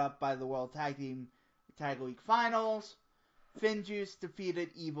set up by the World Tag Team Tag League Finals. FinJuice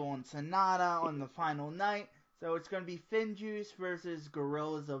defeated Evil and Sonata on the final night. So it's going to be FinJuice versus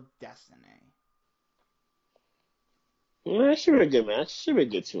Gorillas of Destiny. That should be a good match. Should be a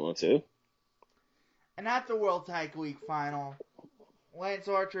good 2-on-2. And at the World Tag League Final, Lance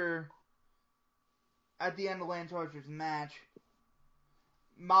Archer, at the end of Lance Archer's match,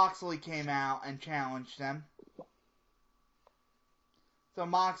 Moxley came out and challenged him. So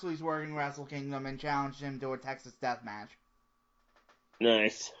Moxley's working Wrestle Kingdom and challenged him to a Texas Death Match.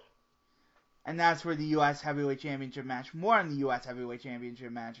 Nice. And that's for the U.S. Heavyweight Championship match. More on the U.S. Heavyweight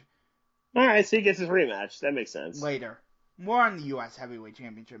Championship match. Alright, so he gets his rematch. That makes sense. Later. More on the U.S. Heavyweight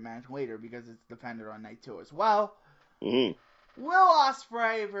Championship match later because it's defended on night 2 as well. Mm-hmm. Will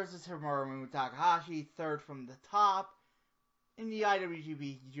Ospreay versus Hiromu Takahashi, third from the top. In the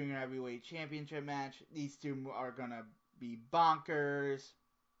IWGP Junior Heavyweight Championship match, these two are going to be bonkers.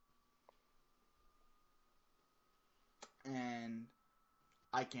 And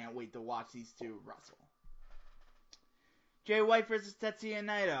I can't wait to watch these two wrestle. Jay White versus Tetsuya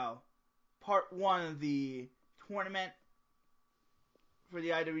Naito. Part 1 of the tournament for the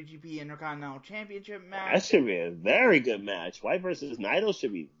IWGP Intercontinental Championship match. That should be a very good match. White versus Naito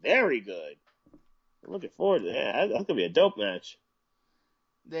should be very good. I'm looking forward to that. That's going to be a dope match.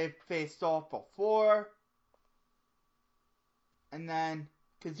 They've faced off before. And then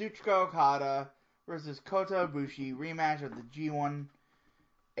Kazuchika Okada versus Kota Ibushi, rematch of the G1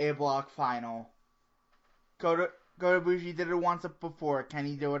 A Block final. Kota Ibushi did it once before. Can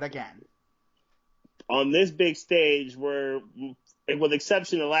he do it again? On this big stage where, with the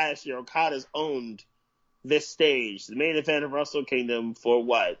exception of last year, Okada's owned this stage, the main event of Wrestle Kingdom for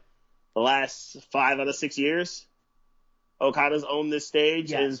what? The last 5 out of 6 years? Okada's owned this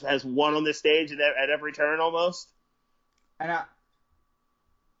stage, yes, and has won on this stage at every turn almost. And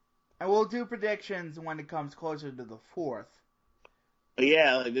we'll do predictions when it comes closer to the 4th.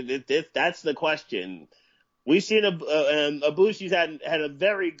 Yeah, that's the question. We've seen Ibushi's had a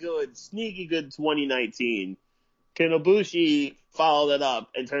very good, sneaky good 2019. Can Ibushi follow that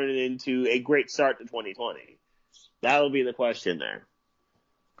up and turn it into a great start to 2020? That'll be the question there.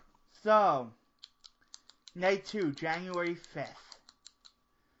 So, night 2, January 5th.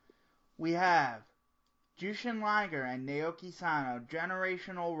 We have Jushin Liger and Naoki Sano,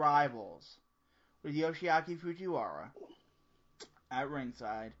 generational rivals, with Yoshiaki Fujiwara at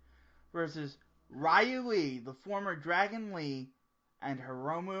ringside, versus Ryu Lee, the former Dragon Lee, and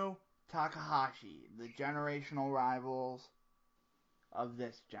Hiromu Takahashi, the generational rivals of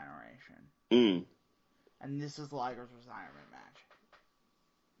this generation. And this is Liger's retirement match.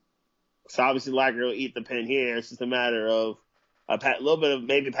 So obviously Liger will eat the pin here. It's just a matter of a little bit of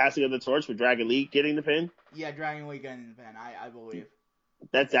maybe passing of the torch with Dragon Lee getting the pin. Yeah, Dragon Lee getting the pin, I believe.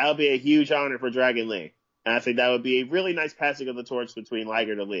 That would be a huge honor for Dragon Lee. And I think that would be a really nice passing of the torch between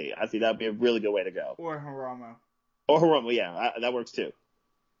Liger to Lee. I think that would be a really good way to go. Or Hiromu. Or Hiromu, yeah. That works too.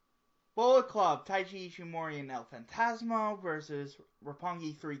 Bullet Club, Taiji Ishimori and El Phantasmo versus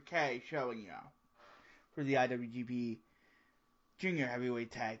Roppongi 3K showing you for the IWGP Junior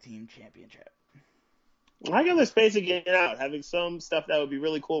Heavyweight Tag Team Championship. I got the space to get out, having some stuff that would be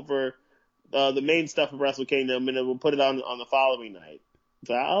really cool for the main stuff of Wrestle Kingdom, and then we'll put it on the following night.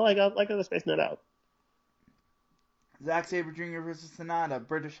 So I like the space that out. Zack Sabre Jr. versus Sonata,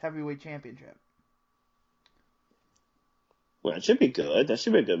 British Heavyweight Championship. Well, that should be good. That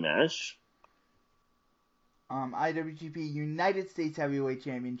should be a good match. IWGP United States Heavyweight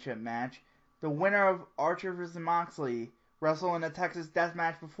Championship match. The winner of Archer versus Moxley wrestle in a Texas Death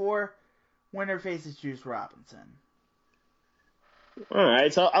Match before. Winner faces Juice Robinson. All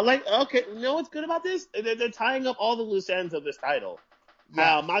right, so okay, you know what's good about this? They're tying up all the loose ends of this title.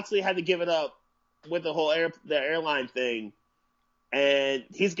 Yeah. Moxley had to give it up with the whole the airline thing, and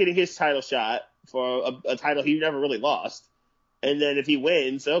he's getting his title shot for a title he never really lost. And then if he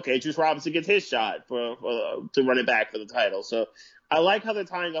wins, okay, Juice Robinson gets his shot to run it back for the title. So I like how they're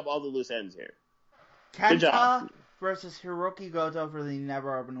tying up all the loose ends here. Good job. Kenta versus Hiroki Goto for the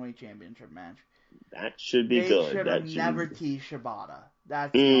Never Openweight Championship match. That should be good. They should have never teased Shibata.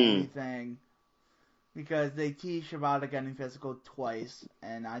 That's the only thing. Because they teased Shibata getting physical twice,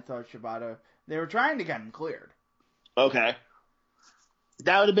 and I thought Shibata, they were trying to get him cleared. Okay.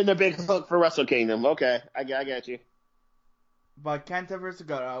 That would have been a big hook for Wrestle Kingdom. Okay, I get you. But Kenta versus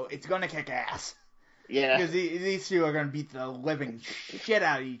Goto, it's gonna kick ass. Yeah. Because these two are gonna beat the living shit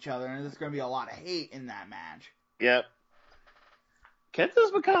out of each other, and there's gonna be a lot of hate in that match. Yep.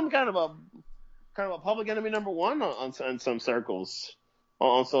 Kenta's become kind of a public enemy number one on some circles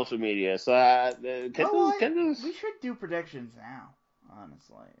on social media. So Kenta's. We should do predictions now.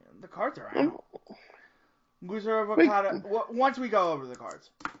 Honestly, the cards are out. Loser of Okada. Once we go over the cards.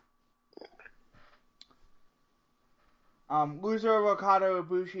 Loser of Okada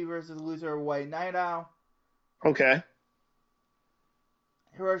Ibushi versus loser of White Naito. Okay.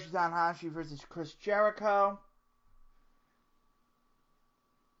 Hiroshi Tanahashi versus Chris Jericho.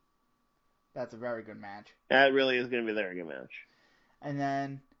 That's a very good match. That really is going to be a very good match. And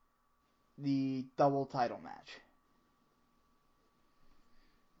then the double title match.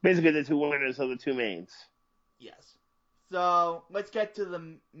 Basically, the two winners of the two mains. Yes. So let's get to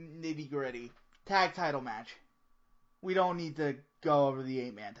the nitty gritty. Tag title match. We don't need to go over the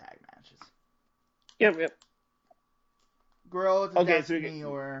 8-man tag matches. Yep. Gorilla to Destiny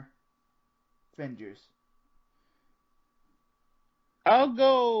or Finjuice. I'll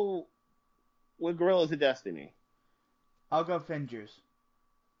go with Gorilla to Destiny. I'll go Finjuice.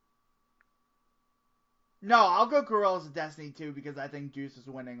 No, I'll go Gorillas of Destiny too because I think Juice is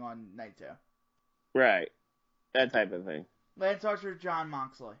winning on night 2. Right. That type of thing. Lance Archer, Jon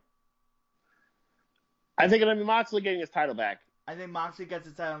Moxley. I think it'll be Moxley getting his title back. I think Moxley gets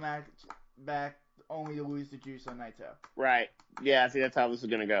his title back only to lose to Juice on night 2. Right. Yeah, see, that's how this is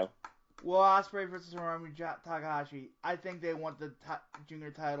going to go. Will Ospreay versus Hiromu Takahashi. I think they want the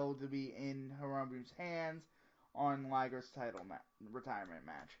junior title to be in Hiromu's hands on Liger's title retirement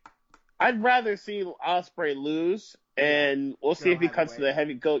match. I'd rather see Ospreay lose, and we'll see if he cuts to the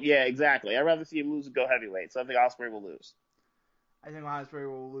heavy go. Yeah, exactly. I'd rather see him lose and go heavyweight. So I think Ospreay will lose. I think Ospreay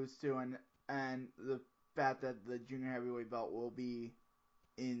will lose too, and the fact that the junior heavyweight belt will be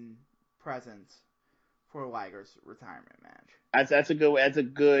in presence for Liger's retirement match. That's a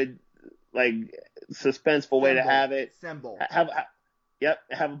good like suspenseful way to have it. Symbol. Have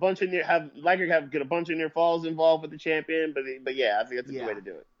a bunch of Liger get a bunch of near falls involved with the champion, but yeah, I think that's a good way to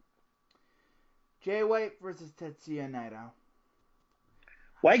do it. Jay White versus Tetsuya Naito.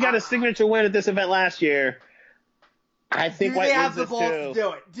 White got a signature win at this event last year. I think White wins this too. Do they have the balls to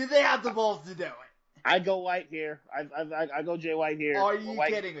do it? Do they have the balls to do it? I go White here. I go Jay White here. Are you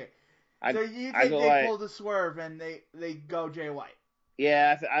kidding me? So you think they pull the swerve and they go Jay White?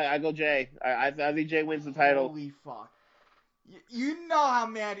 Yeah, I go Jay. I think Jay wins the title. Holy fuck. You know how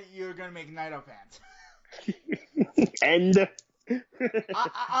mad you're going to make Naito fans. And...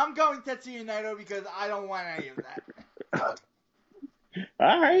 I'm going Tetsuya Naito because I don't want any of that.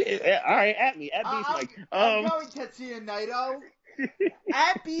 All right, at me, at Beast Mike. I'm going Tetsuya Naito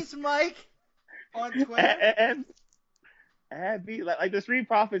at Beast Mike on Twitter. At Beast, like the Street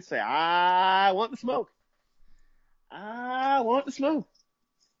Profits say, I want the smoke. I want the smoke.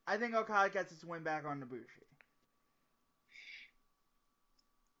 I think Okada gets his win back on Ibushi.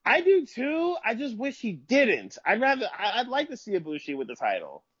 I do too. I just wish he didn't. I'd like to see Ibushi with the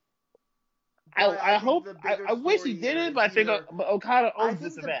title. I wish he didn't, but I think Okada owns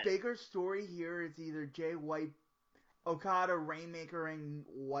this event. I think the bigger story here is either Jay White, Okada rainmakering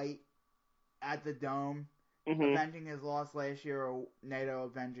White at the Dome, avenging his loss last year, or Naito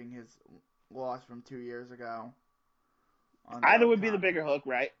avenging his loss from 2 years ago. Either would be the bigger hook,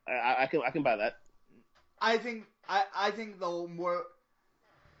 right? I can buy that. I think the more.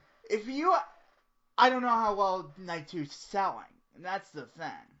 I don't know how well Night 2's selling, and that's the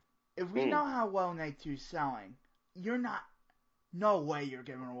thing. If we know how well Night 2's selling, no way you're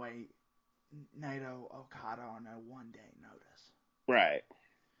giving away Naito Okada on a 1-day notice. Right.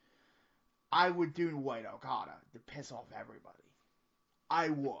 I would do White Okada to piss off everybody. I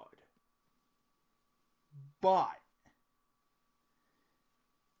would. But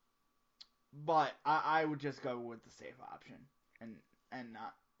I would just go with the safe option and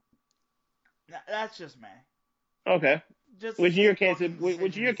not. That's just me. Okay. Which in your case would be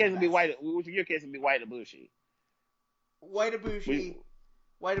White. Which in your case would be White Ibushi. White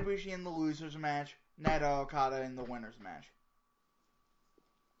Ibushi in the losers match. Naito Okada in the winners match.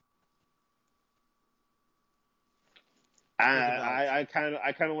 I kind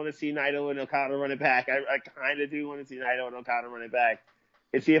of want to see Naito and Okada run it back. I kind of do want to see Naito and Okada run it back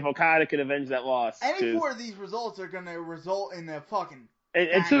and see if Okada can avenge that loss. Any four of these results are going to result in a fucking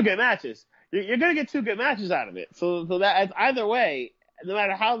and 2 good matches. You're going to get 2 good matches out of it. So that either way, no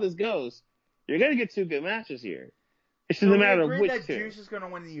matter how this goes, you're going to get 2 good matches here. It's just a matter of which that Juice is going to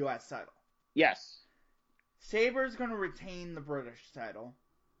win the U.S. title. Yes. Saber's going to retain the British title.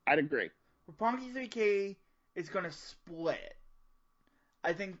 I'd agree. Roppongi 3K is going to split.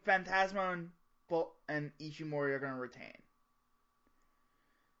 I think Phantasmo and Ishimori are going to retain.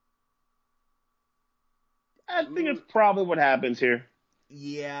 I think it's probably what happens here.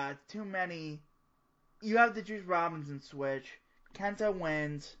 Yeah, too many. You have the Juice Robinson switch. Kenta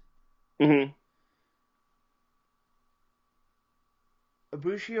wins. Mm-hmm.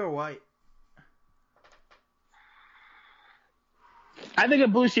 Ibushi or White? I think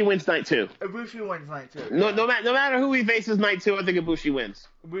Ibushi wins night 2. Ibushi wins night 2. No, Yeah. no matter who he faces night 2, I think Ibushi wins.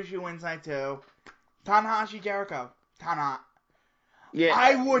 Ibushi wins night 2. Tanahashi Jericho. Yeah,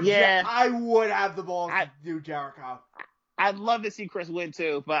 I would have the balls to do Jericho. I'd love to see Chris win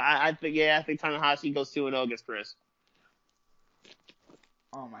too, but I think Tanahashi goes 2-0 against Chris.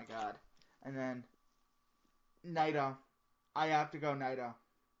 Oh my god. And then Naito. I have to go Naito.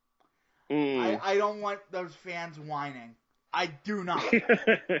 I don't want those fans whining. I do not.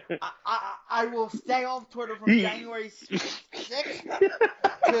 I will stay off Twitter from January 6th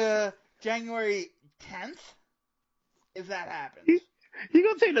to January 10th, if that happens. You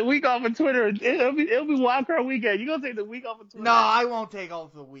gonna take the week off of Twitter? It'll be Wildcard weekend. You gonna take the week off of Twitter? No, I won't take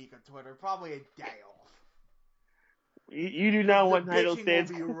off the week of Twitter. Probably a day off. You do not want Naito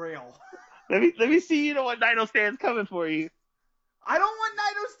stands. Will be real. Let me see. You know what Naito stands coming for you. I don't want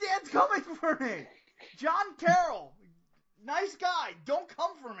Naito stands coming for me. John Carroll, nice guy. Don't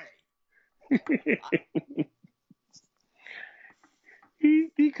come for me.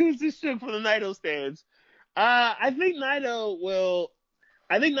 He coos this shit for the Naito stands. I think Naito will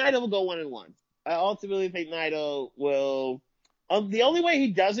go 1-1. I ultimately think Naito will. The only way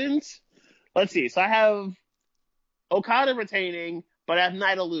he doesn't. Let's see. So I have Okada retaining, but I have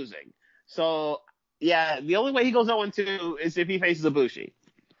Naito losing. So yeah, the only way he goes 0-2 is if he faces Ibushi.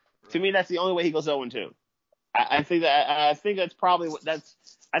 To me, that's the only way he goes 0-2. I think that's probably what that's.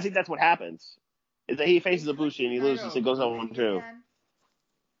 I think that's what happens. Is that he faces Ibushi and he loses and goes 0-2.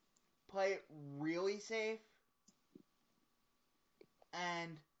 Play it really safe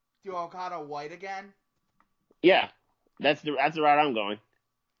and do Okada White again. Yeah, that's the route I'm going.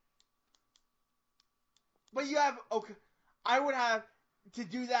 But you have I would have to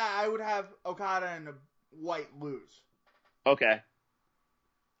do that. I would have Okada and White lose. Okay.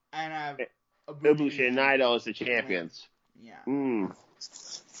 And have Ibushi and Naito as the champions. Yeah. Mm.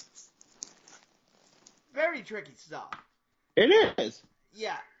 Very tricky stuff. It is.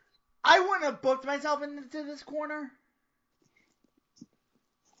 Yeah. I wouldn't have booked myself into this corner.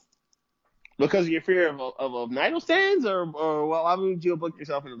 Because of your fear of Naito stands, or why would you have booked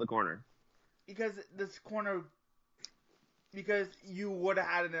yourself into the corner? Because this corner, because you would have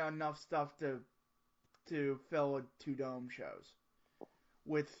had enough stuff to fill 2 dome shows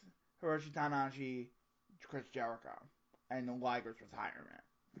with Hiroshi Tanahashi, Chris Jericho, and the Liger's retirement.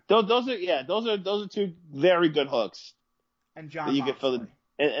 Those are 2 very good hooks. And John that you Moxley. Could fill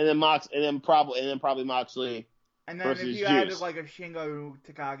and then probably Moxley. And then if you added like a Shingo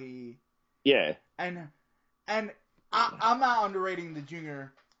Takagi. Yeah. And I'm not underrating the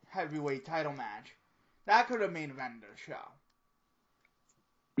junior heavyweight title match. That could have main evented the show.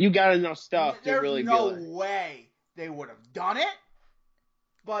 You got enough stuff to really There's no way they would have done it,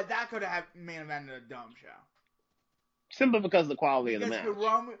 but that could have main evented a dome show. Simply because of the quality of the match.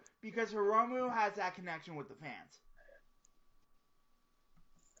 Because Hiromu has that connection with the fans.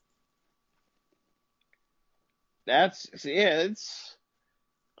 I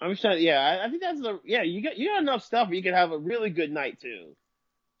think that's you got enough stuff where you can have a really good night too,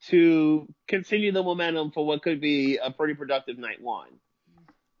 to continue the momentum for what could be a pretty productive night 1.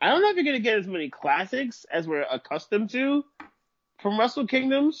 I don't know if you're going to get as many classics as we're accustomed to from Wrestle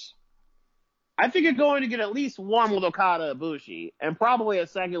Kingdoms. I think you're going to get at least one with Okada Ibushi, and probably a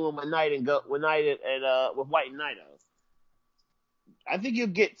second one with White and Naito. I think you'll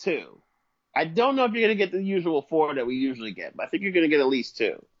get 2. I don't know if you're going to get the usual 4 that we usually get, but I think you're going to get at least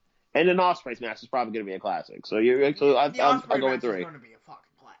 2. And an Ospreay's match is probably going to be a classic. So I'll go with 3. Is going to be a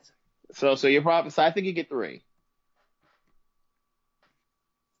fucking classic. So I think you get 3.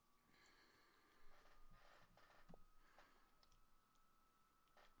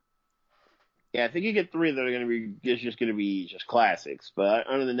 Yeah, I think you get 3 that are going to be just going to be just classics. But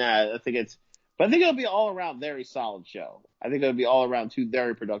other than that, I think it'll be all around very solid show. I think it'll be all around 2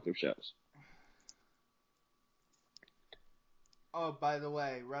 very productive shows. Oh, by the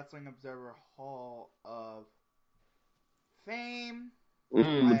way, Wrestling Observer Hall of Fame.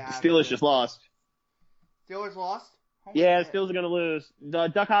 Steelers just lost. Steelers lost? Yeah, Steelers are going to lose.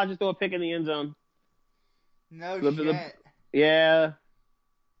 Duck Hodges threw a pick in the end zone. No shit. Yeah.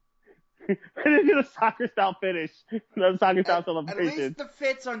 They did a soccer style finish. The soccer style celebration. At least the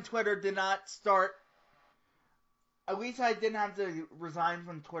Fits on Twitter did not start At least I didn't have to resign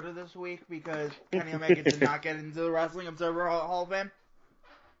from Twitter this week because Kenny Omega did not get into the Wrestling Observer Hall of Fame.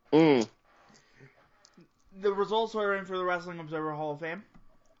 Mm. The results are in for the Wrestling Observer Hall of Fame.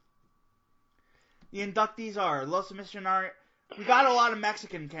 The inductees are Los Missionarios. We got a lot of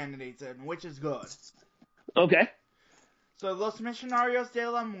Mexican candidates in, which is good. Okay. So Los Missionarios de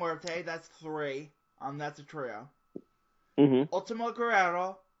la Muerte, that's 3. That's a trio. Mm-hmm. Ultimo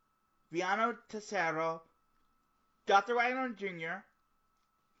Guerrero, Villano Tercero, Dr. Wagner Jr.,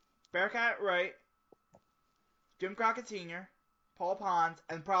 Bearcat Wright, Jim Crockett Sr., Paul Pons,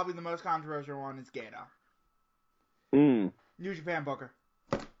 and probably the most controversial one is Gato. Mm. New Japan Booker.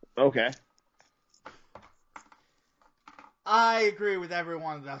 Okay. I agree with every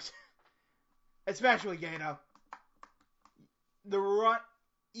one of those. Especially Gato. The run,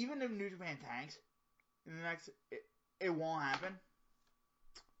 even if New Japan tanks in the next, it won't happen.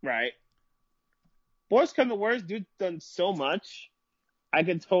 Right. Worst come to worst, dude's done so much. I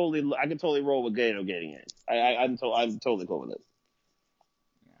could totally roll with Gato getting it. I'm totally cool with it.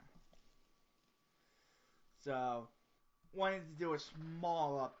 Yeah. So, wanted to do a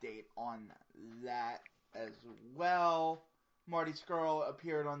small update on that as well. Marty Scurll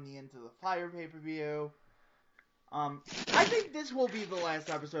appeared on the Into the Fire pay-per-view. I think this will be the last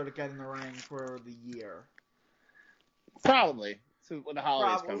episode of Get in the Ring for the year. Probably. So with the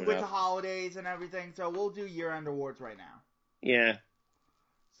holidays coming with up. the holidays and everything, so we'll do year-end awards right now. Yeah.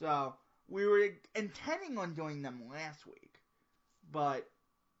 So, we were intending on doing them last week, but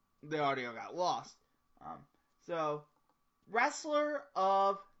the audio got lost. So, Wrestler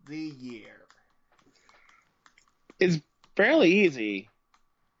of the Year. It's fairly easy.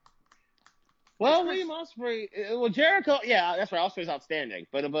 Well, Chris- William Ospreay, Jericho, yeah, that's right. Ospreay's outstanding,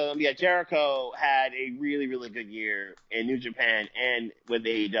 but yeah, Jericho had a really, really good year in New Japan and with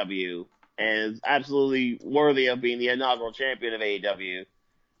AEW, and is absolutely worthy of being the inaugural champion of AEW.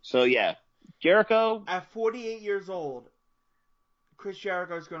 So yeah, Jericho, At 48 years old, Chris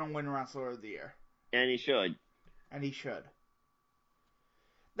Jericho is going to win Wrestler of the Year, and he should. and he should.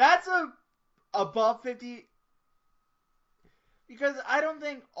 That's above 50. Because I don't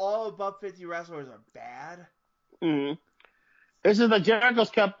think all above 50 wrestlers are bad. Mm-hmm. This is that Jericho's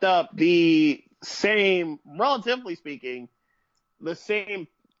kept up the same, relatively speaking, the same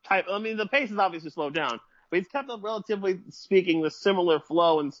type. I mean, the pace has obviously slowed down, but he's kept up, relatively speaking, the similar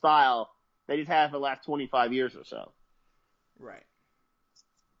flow and style that he's had for the last 25 years or so. Right.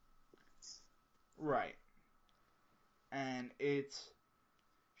 Right. And it's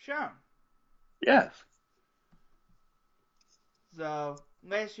shown. Yes. So,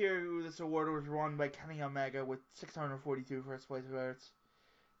 last year, this award was won by Kenny Omega with 642 first place votes,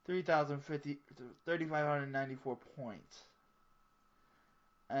 3,594 points.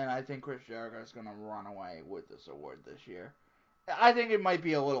 And I think Chris Jericho is going to run away with this award this year. I think it might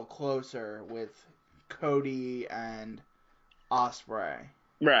be a little closer with Cody and Ospreay.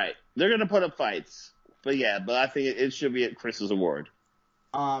 Right. They're going to put up fights. But yeah, but I think it should be at Chris's award.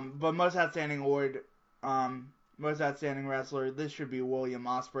 But most outstanding award, most outstanding wrestler, this should be William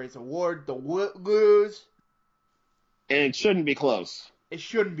Ospreay's award. The lose. And it shouldn't be close. It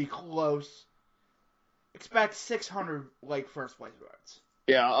shouldn't be close. Expect 600 first place votes.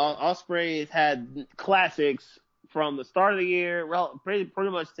 Yeah, Ospreay had classics from the start of the year, pretty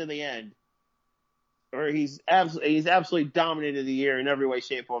much to the end. Or he's absolutely dominated the year in every way,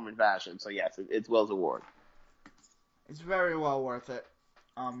 shape, form, and fashion. So yes, it's Will's award. It's very well worth it.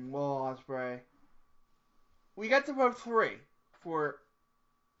 Will Ospreay. We got to vote 3 for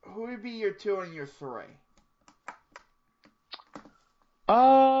who would be your 2 and your 3.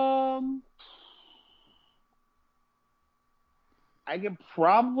 I could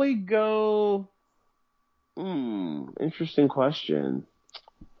probably go. Interesting question.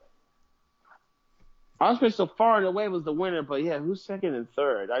 Ospreay so far and away was the winner, but yeah, who's second and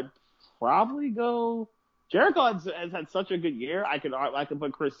third? I'd probably go. Jericho has had such a good year. I could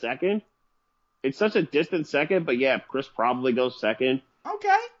put Chris second. It's such a distant second, but yeah, Chris probably goes second.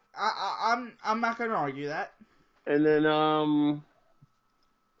 Okay, I'm not gonna argue that. And then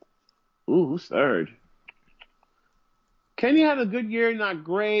who's third? Kenny had a good year, not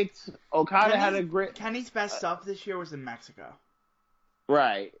great. Okada had a great. Kenny's best stuff this year was in Mexico.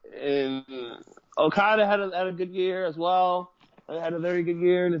 Right, and Okada had a good year as well. Had a very good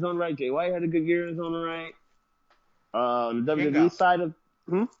year in his own right. Jay White had a good year in his own right. The WWE side of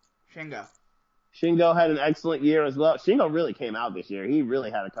Shingo had an excellent year as well. Shingo really came out this year. He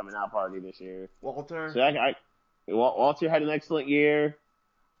really had a coming out party this year. Walter. So Walter had an excellent year.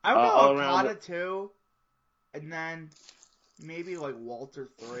 I would go Okada 2, and then maybe Walter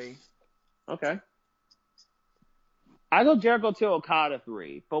 3. Okay. I go Jericho 2, Okada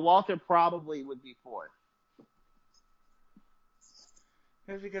 3, but Walter probably would be 4th.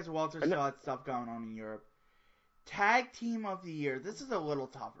 Just because Walter still had stuff going on in Europe. Tag Team of the Year. This is a little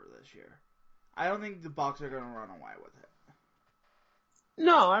tougher this year. I don't think the Bucks are going to run away with it.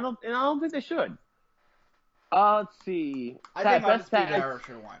 No, I don't think they should. Let's see. I think Undisputed Era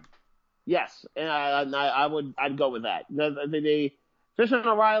should have won. Yes, and I'd go with that. They Fish and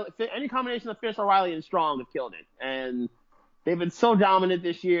O'Reilly, any combination of Fish, O'Reilly, and Strong have killed it, and they've been so dominant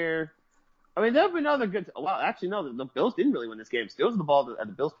this year. I mean, there have been other good. Well, actually, no, the Bills didn't really win this game. Steelers the ball at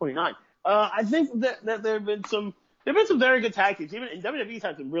the Bills 29. I think that there have been some very good tag teams. Even in WWE's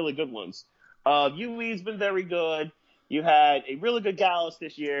had some really good ones. UE's been very good. You had a really good Gallus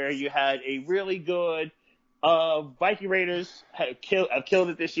this year. You had a really good Viking Raiders have killed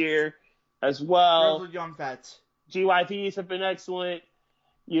it this year as well. Grizzled Young Vets. GYVs have been excellent.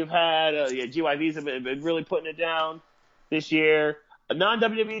 You've had GYVs have been really putting it down this year.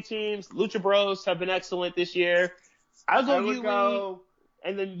 Non-WWE teams, Lucha Bros have been excellent this year. I would go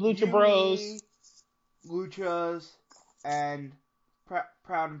and then Lucha Bros, Luchas, and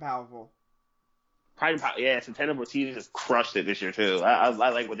Proud and Powerful. Yeah, Santana Ortiz has crushed it this year too. I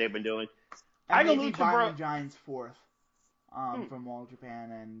like what they've been doing. And I go maybe Lucha Bros. Giants 4th, from All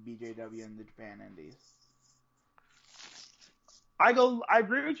Japan and BJW and the Japan Indies. I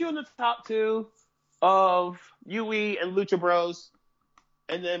agree with you in the top 2 of UE and Lucha Bros.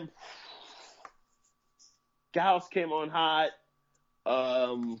 And then Gals came on hot.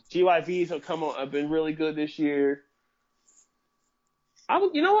 GYVs have been really good this year.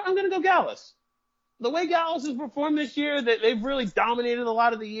 You know what? I'm gonna go Gallus. The way Gallus has performed this year, that they've really dominated a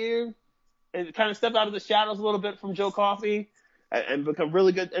lot of the year and kind of stepped out of the shadows a little bit from Joe Coffey and become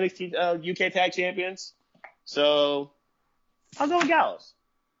really good NXT UK Tag Champions. So I'll go with Gallus.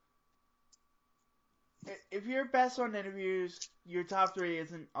 If you're best on interviews, your top 3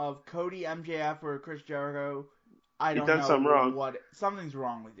 isn't of Cody, MJF, or Chris Jericho. I don't know. You've done something wrong. Something's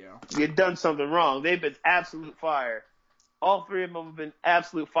wrong with you. You've done something wrong. They've been absolute fire. All 3 of them have been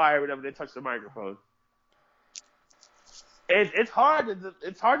absolute fire whenever they touch the microphone. It's hard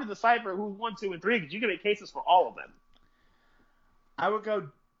to decipher who's 1, 2, and 3 because you can make cases for all of them. I would go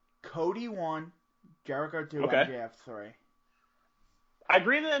Cody 1, Jericho 2, okay. MJF 3. I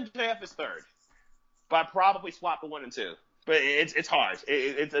agree that MJF is 3rd, but I'd probably swap the 1 and 2. But it's hard.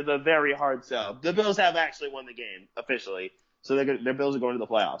 It's a very hard sell. The Bills have actually won the game officially, so their Bills are going to the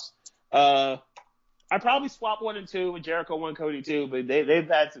playoffs. I'd probably swap 1 and 2 with Jericho 1, Cody 2, but they've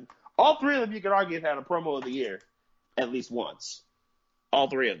had some. All 3 of them, you could argue, have had a promo of the year at least once. All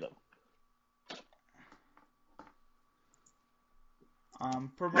 3 of them.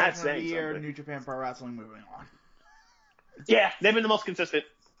 Promotion of the year, New Japan Pro Wrestling. Moving on. Yeah, they've been the most consistent.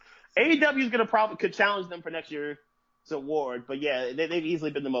 AEW could challenge them for next year's award, but yeah, they've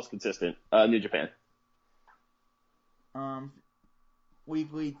easily been the most consistent. New Japan.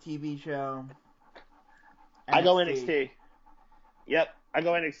 Weekly TV show. NXT. I go NXT. Yep, I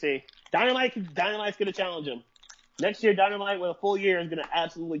go NXT. Dynamite's gonna challenge them. Next year, Dynamite with a full year is gonna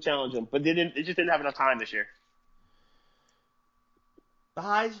absolutely challenge them, but they just didn't have enough time this year. The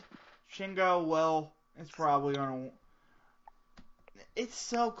highs, Shingo Will is probably gonna. It's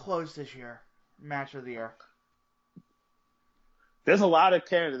so close this year. Match of the year. There's a lot of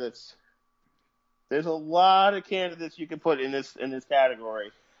candidates. You can put in this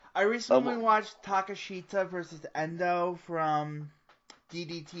category. I recently watched Takashita versus Endo from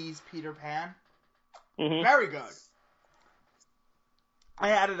DDT's Peter Pan. Mm-hmm. Very good. I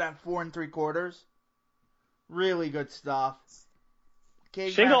had it at 4 3/4. Really good stuff.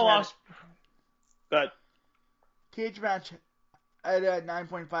 Shingo lost. But Cage match at a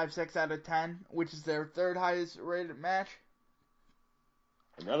 9.56 out of 10, which is their 3rd highest rated match.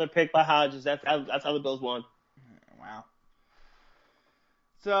 Another pick by Hodges. That's how the Bills won. Wow.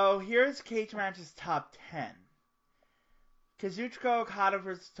 So here's Cage Match's top 10. Kazuchika Okada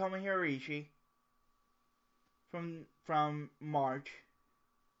versus Tomohiro Ishii from March.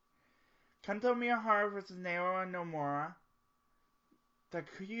 Kento Miyahara versus Naoya Nomura.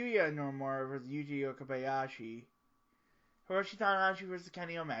 Takuya Nomura versus Yuji Okabayashi. Hiroshi Tanahashi versus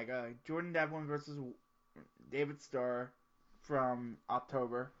Kenny Omega. Jordan Devlin versus David Starr from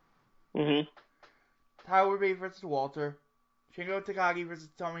October. Mm-hmm. Tyler Bate versus Walter. Shingo Takagi versus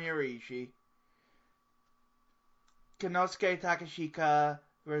Tomohiro Ishii. Konosuke Takashika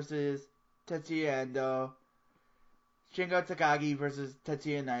versus Tetsuya Endo. Shingo Takagi versus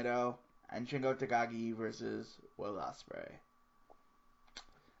Tetsuya Naito. And Shingo Takagi versus Will Ospreay.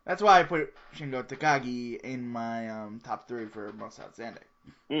 That's why I put Shingo Takagi in my top 3 for most outstanding.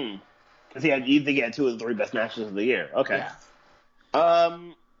 Because you think he had 2 of the 3 best matches of the year. Okay. Yeah.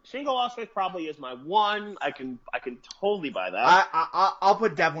 Shingo Ospreay probably is my 1. I can totally buy that. I'll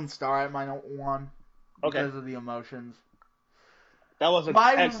put Devlin Starr at my 1 because of the emotions. That was an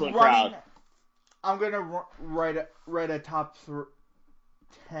excellent crowd. I'm gonna write a top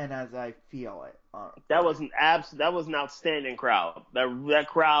 10 as I feel it. That was an outstanding crowd. That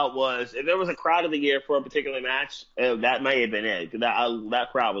crowd was, if there was a crowd of the year for a particular match, that may have been it. That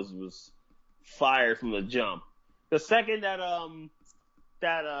crowd was fire from the jump. The second that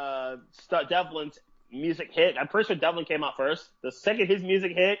Devlin's music hit, I'm pretty sure Devlin came out first. The second his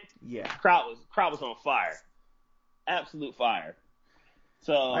music hit, crowd was on fire, absolute fire.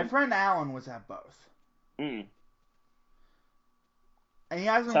 So my friend Alan was at both, and he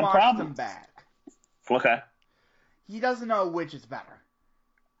hasn't Some watched problem. them back. Okay. He doesn't know which is better.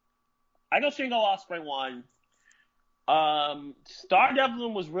 I go Shingo Ospreay 1. Star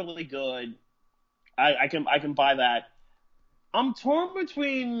Devlin was really good. I can buy that. I'm torn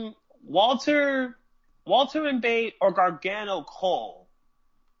between Walter and Bate or Gargano Cole.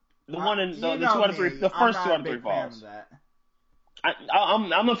 The one in the 2 out of 3, the first 2 out of 3 falls.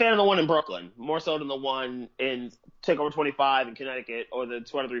 I'm a fan of the one in Brooklyn, more so than the one in TakeOver 25 in Connecticut or the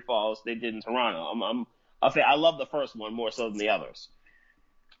 2 out of 3 falls they did in Toronto. I'm a fan. I love the first one more so than the others.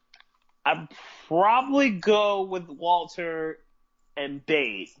 I'd probably go with Walter and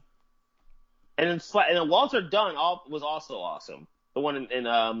Bate. And then Walter Dunn was also awesome. The one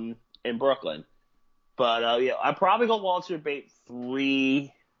in Brooklyn. But I'd probably go Walter Bate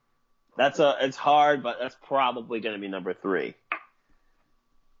 3. It's hard, but that's probably going to be number 3.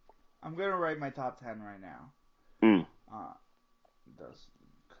 I'm gonna write my top 10 right now. Dustin,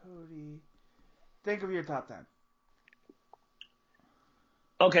 Cody. Think of your top 10.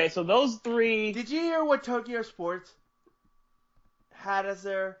 Okay, so those 3. Did you hear what Tokyo Sports had as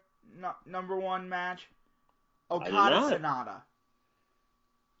their number 1 match? Okada Sonata.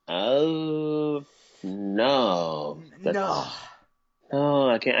 Oh no. No. No,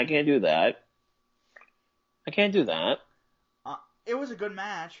 I can't do that. I can't do that. It was a good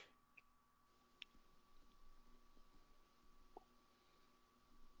match.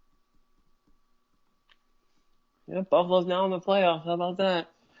 Yeah, Buffalo's now in the playoffs. How about that?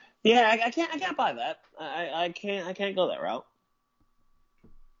 Yeah, I can't buy that. I can't go that route.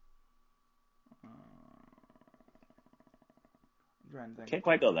 Can't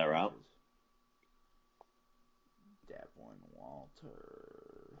quite go that route. Devlin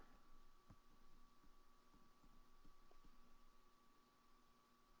Walter.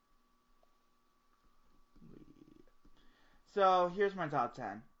 So here's my top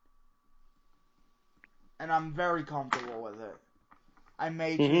 10. And I'm very comfortable with it. I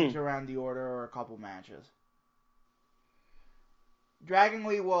may change around the order or a couple matches. Dragon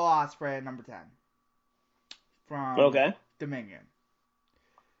Lee Will Ospreay at number 10. From Dominion.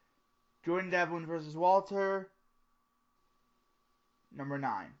 Jordan Devlin versus Walter. Number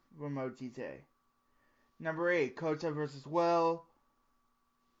 9. Remote TT. Number 8. Kota versus Will.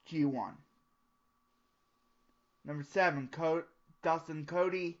 G1. Number 7. Dustin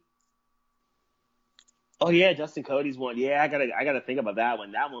Cody. Oh yeah, Dustin Cody's one. Yeah, I gotta think about that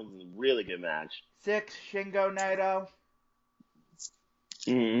one. That one's a really good match. 6. Shingo Naito.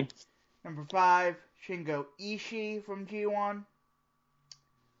 Mm-hmm. Number 5. Shingo Ishii from G1.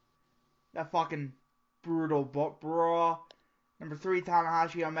 That fucking brutal brawl. Number 3.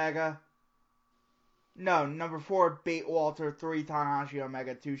 Tanahashi Omega. No, number 4. Bate Walter. 3. Tanahashi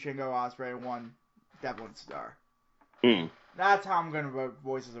Omega. 2. Shingo Ospreay. 1. Devlin Starr. That's how I'm gonna vote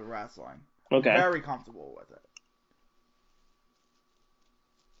Voices of Wrestling. Okay. I'm very comfortable with it.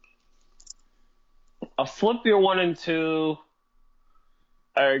 I'll flip your 1 and 2.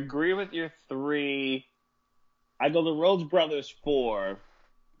 I agree with your 3. I go the Rhodes Brothers 4.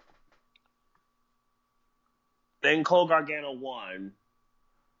 Then Cole Gargano 1.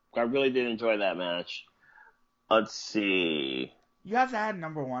 I really did enjoy that match. Let's see. You have to add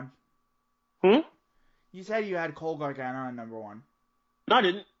number 1. You said you had Cole Gargano at number 1. No, I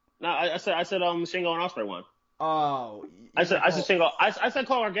didn't. No, I said Shingo and Ospreay 1. Oh. I said Shingo. I said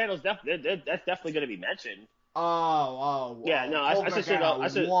Cole Gargano's that's definitely going to be mentioned. Yeah, no, I said Shingo. I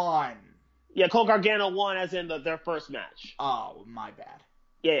said 1. Yeah, Cole Gargano 1 as in their first match. Oh, my bad.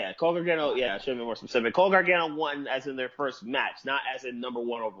 Yeah, Cole Gargano. Yeah, I should have been more specific. Cole Gargano 1 as in their first match, not as in number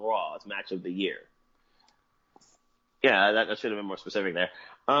 1 overall. It's match of the year. Yeah, that should have been more specific there.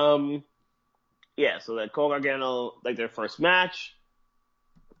 Yeah, so that Cole Gargano, like their first match.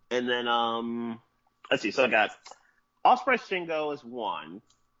 And then, let's see, so I got Ospreay Shingo is 1.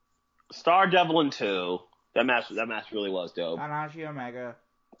 Star Devlin 2. That match really was dope. Tanahashi Omega.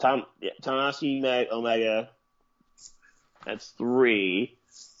 Tanahashi Omega. That's 3.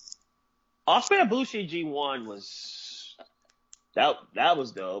 Osprey Ibushi G1 was that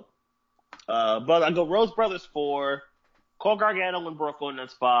was dope. But I go Rose Brothers 4, Cole Gargano in Brooklyn.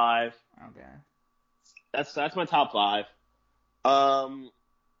 That's 5. Okay. That's my top 5.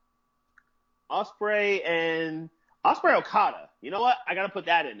 Osprey Okada. You know what? I gotta put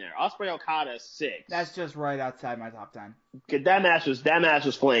that in there. Osprey Okada 6. That's just right outside my top 10. That match was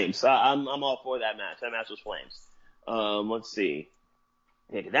flames. I'm all for that match. That match was flames. Let's see.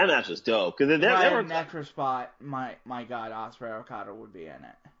 Yeah, that match was dope. Cause there were an extra spot. My God, Osprey Okada would be in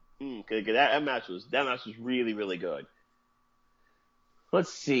it. Cause that match was really, really good.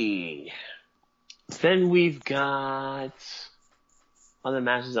 Let's see. Then we've got other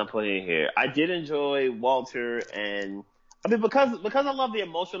matches I'm putting in here. I did enjoy Walter and because I love the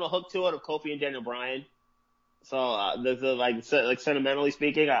emotional hook to it of Kofi and Daniel Bryan. So there's like sentimentally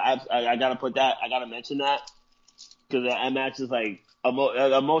speaking, I gotta put that. I gotta mention that because that match is like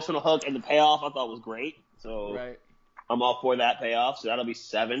emotional hook and the payoff I thought was great. So right. I'm all for that payoff. So that'll be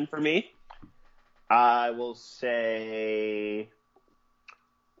 7 for me. I will say,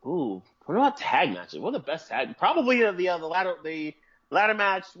 ooh, what about tag matches? What are the best tag? Probably the ladder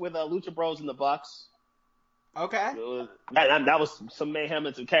match with Lucha Bros and the Bucks. Okay. That was some mayhem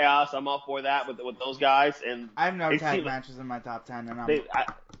and some chaos. I'm all for that with those guys. And I have no tag matches in my top 10, and I'm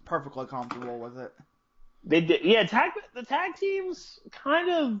perfectly comfortable with it. They did, yeah. The tag teams kind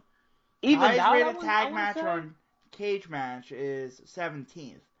of evened out. Highest rated tag match on Cage Match is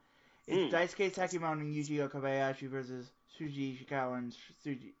 17th. It's Daisuke Sekimoto and Yuji Okabayashi versus Shuji Ishikawa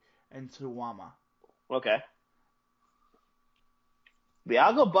and Suwama. Okay.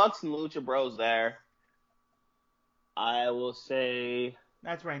 I'll go Bucks and Lucha Bros there. I will say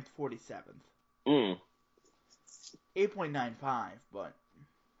that's ranked 47th. 8.95, but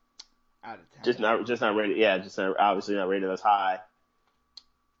out of 10. Just not rated. Yeah, obviously not rated as high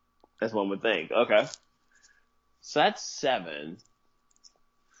as one would think. Okay. So that's 7.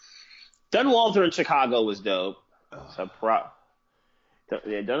 Dunn Walter in Chicago was dope. So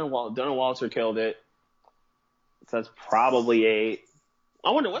Dunn Walter killed it. So that's probably 8.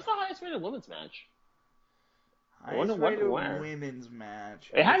 I wonder what's the highest rated women's match. I wonder what women's match.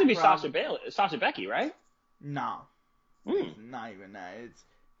 It had to be Sasha Becky, right? No, it's not even that. It's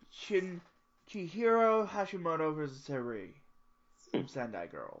Chihiro Hashimoto versus Terry from Sendai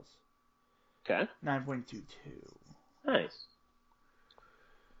Girls. Okay. 9.22. Nice.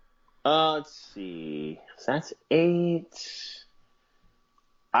 Let's see. So that's 8.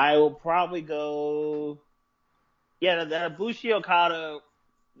 I will probably go. Yeah, the Ibushi Okada,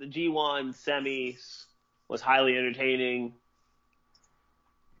 the G1 semis was highly entertaining.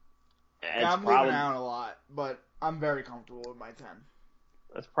 I'm moving out a lot, but I'm very comfortable with my 10.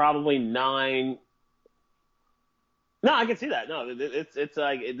 That's probably 9. No, I can see that. No, it's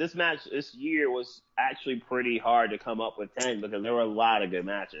like this match this year was actually pretty hard to come up with 10 because there were a lot of good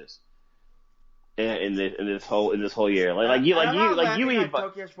matches in this whole year. Like you.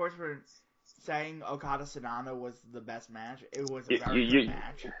 Tokyo Sports for saying Okada Sonata was the best match. It was a very good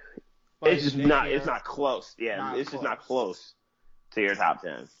match. But it's just not. It's not close. Yeah, it's just not close to your top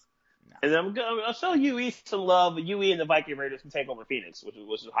 10. No. And then I'll show UE some love. UE and the Viking Raiders can take over Phoenix, which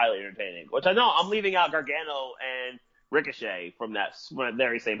was highly entertaining. Which I know I'm leaving out Gargano and Ricochet from that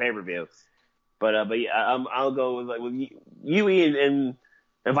very same pay-per-view. But yeah, I'll go with UE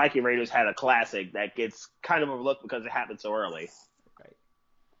and Viking Raiders had a classic that gets kind of overlooked because it happened so early.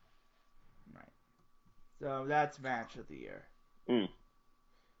 Right. So that's match of the year.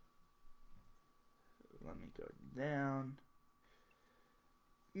 Let me go down.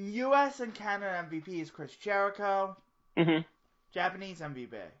 U.S. and Canada MVP is Chris Jericho. Japanese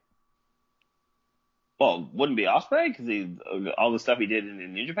MVP. Well, wouldn't be Ospreay because all the stuff he did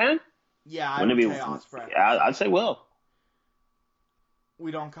in New Japan. Yeah, I would say Ospreay. Yeah, I'd say Will.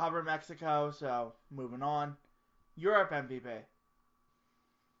 We don't cover Mexico, so moving on. Europe MVP.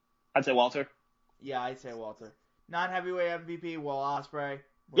 I'd say Walter. Yeah, I'd say Walter. Non-heavyweight MVP, Will Ospreay.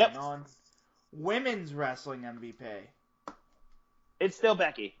 Yep. Moving on. Women's wrestling MVP. It's still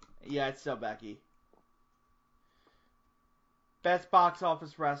Becky. Yeah, it's still Becky. Best box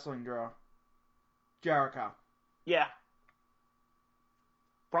office wrestling girl. Jericho. Yeah.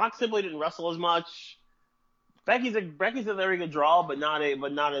 Brock simply didn't wrestle as much. Becky's a very good draw, but not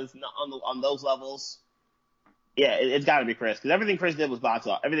on those levels. Yeah, it's got to be Chris because everything Chris did was box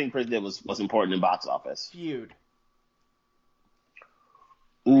office. Everything Chris did was important in box office. Feud.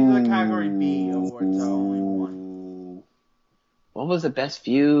 These are category B awards, so only one. What was the best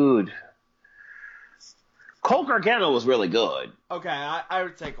feud? Colt Gargano was really good. Okay, I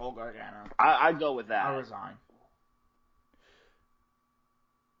would say Colt Gargano. I'd go with that. I'll resign.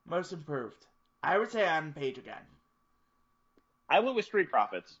 Most improved. I would say Adam Page again. I went with Street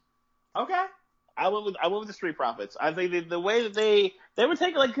Profits. Okay. I went with the Street Profits. I think the way that they were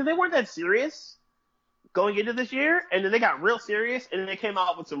taking, like, because they weren't that serious going into this year, and then they got real serious, and then they came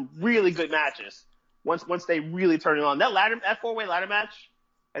out with some really good matches once they really turned it on. That 4-way ladder match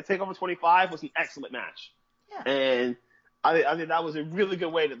at TakeOver 25 was an excellent match. Yeah. And I think that was a really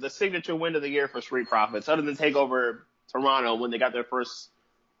good way the signature win of the year for Street Profits, other than TakeOver Toronto when they got their first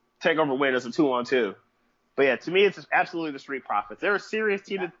TakeOver win as a 2-on-2. But yeah, to me, it's absolutely the Street Profits. They're a serious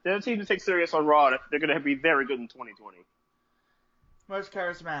team. They're a team to take serious on Raw. They're going to be very good in 2020. Most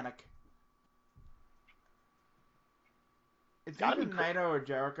charismatic. It's either Naito or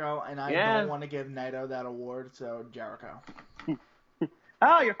Jericho, and I don't want to give Naito that award, so Jericho.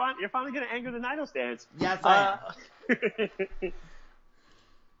 Oh, you're finally going to anger the Naito stands. Yes, I am.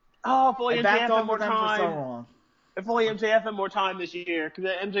 Oh, if only MJF had more for time. so long. If only MJF had more time this year,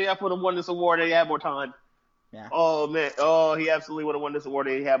 because MJF would have won this award if he had more time. Yeah. Oh, man. Oh, he absolutely would have won this award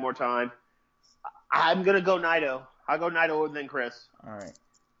if he had more time. I'm going to go Naito. I'll go Naito than Chris. All right.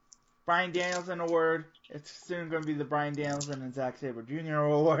 Bryan Danielson award. It's soon going to be the Bryan Danielson and Zack Sabre Jr.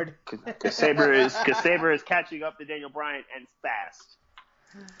 award. Because Sabre is catching up to Daniel Bryan and fast.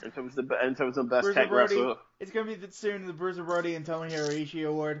 In terms of the best Bruiser tech Brody, wrestler. it's going to be soon the Bruiser Brody and Tomohiro Ishii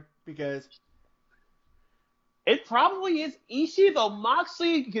award, because it probably is Ishii, though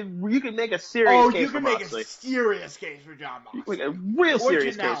Moxley, you can make a serious case for Moxley. Oh, you can make a serious case for Jon Moxley. Like a real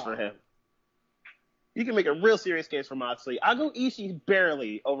serious case for him. You can make a real serious case for Moxley. I'll go Ishii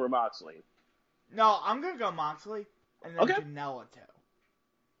barely over Moxley. No, I'm going to go Moxley, and then Janela,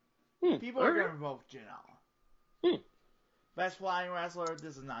 too. People are going to vote Janela. Best flying wrestler,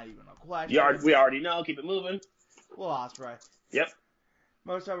 this is not even a question. We already know. Keep it moving. Will Ospreay. Yep.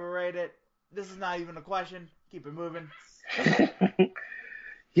 Most overrated, this is not even a question. Keep it moving.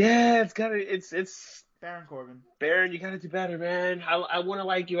 Yeah, it's Baron Corbin. Baron, you gotta do better, man. I wanna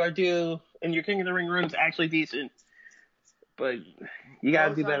like you, I do. And your King of the Ring run's actually decent. But you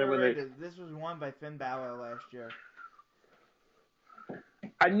gotta do better with it. This was won by Finn Balor last year.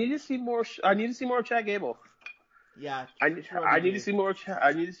 I need to see more of Chad Gable. Yeah, I need to see more.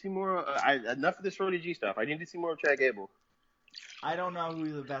 Enough of this Shorty G stuff. I need to see more of Chad Gable. I don't know who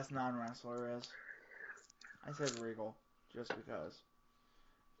the best non-wrestler is. I said Regal, just because.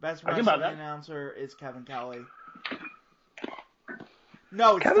 Best wrestling announcer is Kevin Kelly.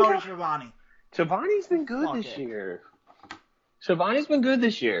 No, it's Tony Schiavone. Schiavone's been good this year. Schiavone's been good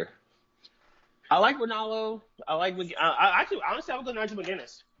this year. I like Ronaldo. I like actually, honestly, I would go Nigel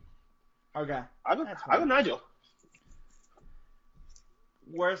McGuinness. Okay. I go Nigel.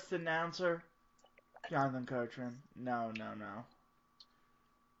 Worst announcer, Jonathan Cochran. No.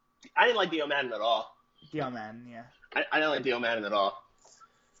 I didn't like Dio Madden at all. Dio Madden, yeah. I didn't like Dio Madden at all.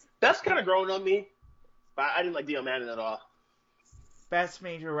 That's kind of growing on me, but I didn't like Dio Madden at all. Best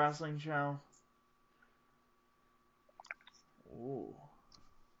major wrestling show. Ooh.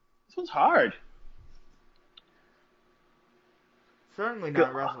 This one's hard. Certainly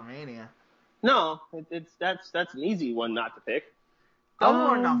not WrestleMania. No, that's an easy one not to pick. Double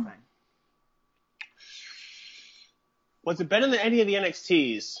or Nothing. Was it better than any of the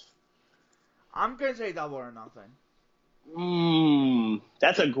NXTs? I'm gonna say Double or Nothing.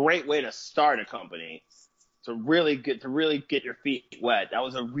 That's a great way to start a company. To really get your feet wet. That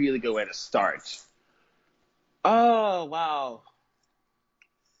was a really good way to start. Oh wow.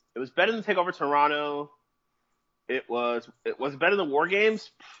 It was better than TakeOver Toronto. It was better than War Games?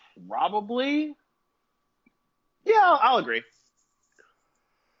 Probably. Yeah, I'll agree.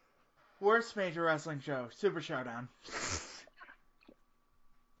 Worst major wrestling show, Super Showdown.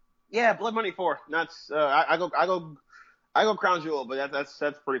 Yeah, Blood Money 4. That's I go Crown Jewel, but that's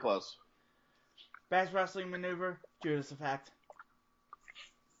pretty close. Best wrestling maneuver, Judas Effect.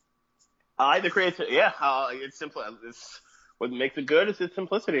 I like the creativity. Yeah, it's simple. It's what makes it good is its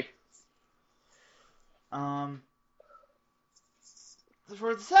simplicity. For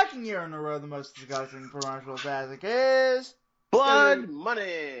the second year in a row, the most disgusting promotional classic is Blood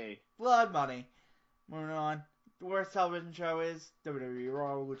Money. Blood Money. Moving on. The worst television show is WWE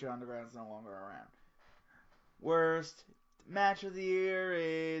Raw, Lucha Underground is no longer around. Worst match of the year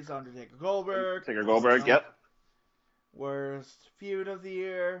is Undertaker Goldberg. Yep. Worst feud of the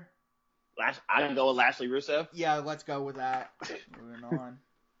year. I can go with Lashley Rusev. Yeah, let's go with that. Moving on.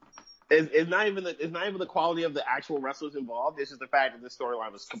 It's not even the quality of the actual wrestlers involved. It's just the fact that this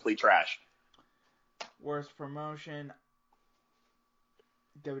storyline was complete trash. Worst promotion,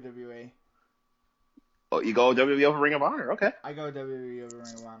 WWE. Oh, you go WWE over Ring of Honor. Okay. I go WWE over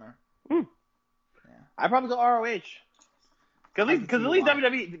Ring of Honor. Yeah. I probably go ROH. Because at least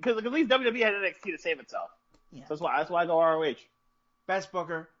WWE had NXT to save itself. Yeah. So that's why I go ROH. Best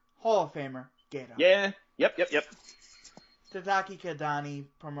Booker, Hall of Famer, Gato. Yeah. Yep. Tataki Kadani,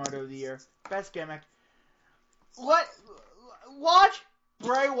 Promoter of the Year. Best gimmick. Watch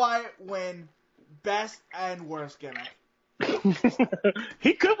Bray Wyatt win best and worst gimmick.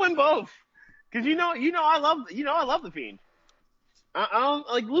 He could win both. Because I love the Fiend. I'm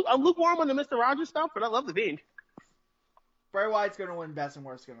lukewarm on the Mr. Rogers stuff, but I love the Fiend. Bray Wyatt's gonna win best and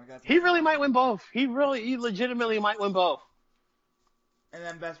worst gimmick. He really might win both. He legitimately might win both. And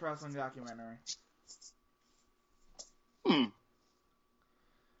then best wrestling documentary. I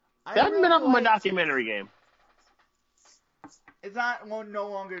haven't been up in my documentary game. It's not no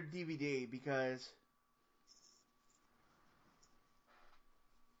longer DVD because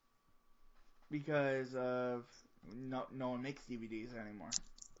of no one makes DVDs anymore.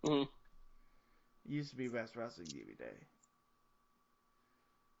 Mm-hmm. It used to be Best Wrestling DVD.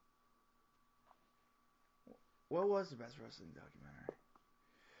 What was the Best Wrestling documentary?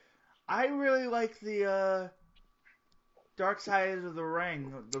 I really like the Dark Side of the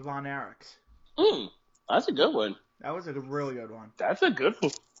Ring, the Von Erichs. That's a good one. That was a really good one. That's a good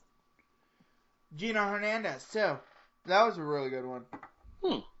one. Gino Hernandez, too. That was a really good one.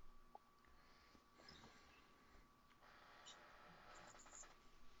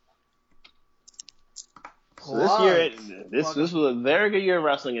 So this was a very good year of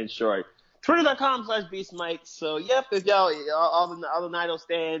wrestling in short. Twitter.com/BeastMike. So, yep, if y'all, all the Naito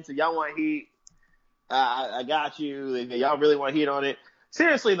stands, if y'all want heat, I got you. If y'all really want heat on it.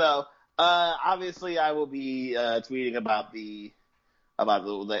 Seriously, though, obviously I will be tweeting about the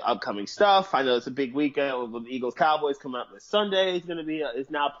upcoming stuff. I know it's a big weekend with the Eagles-Cowboys coming up this Sunday. It's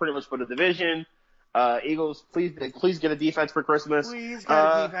now pretty much for the division. Eagles, please get a defense for Christmas. Please get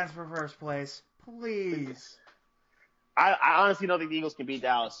a defense for first place. Please. I honestly don't think the Eagles can beat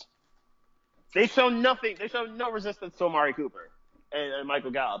Dallas. They show nothing. They show no resistance to Amari Cooper and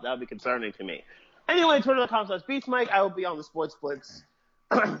Michael Gallup. That would be concerning to me. Anyway, Twitter.com/BeastMike. I will be on the Sports Blitz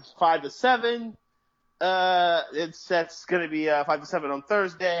 5 to 7. That's going to be 5 to 7 on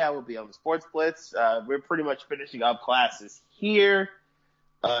Thursday. I will be on the Sports Blitz. We're pretty much finishing up classes here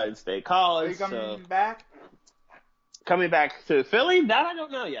in State College. Are you coming back? Coming back to Philly? That I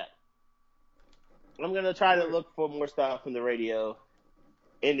don't know yet. I'm going to try to look for more stuff in the radio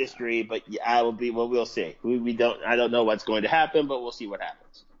industry, but I will be. Well, we'll see. I don't know what's going to happen, but we'll see what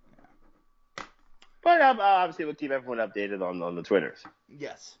happens. But obviously, we'll keep everyone updated on the Twitters.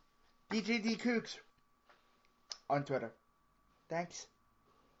 Yes. DJD Kooks on Twitter. Thanks.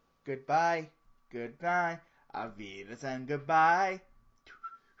 Goodbye. Goodbye. Auf Wiedersehen. Goodbye.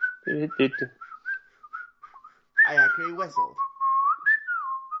 I actually whistled.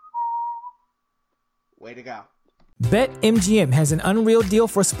 Way to go. BetMGM has an unreal deal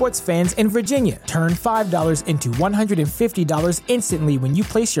for sports fans in Virginia. Turn $5 into $150 instantly when you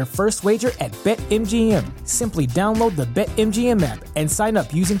place your first wager at BetMGM. Simply download the BetMGM app and sign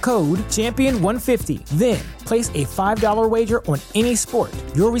up using code Champion150. Then, place a $5 wager on any sport.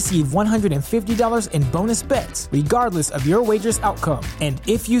 You'll receive $150 in bonus bets, regardless of your wager's outcome. And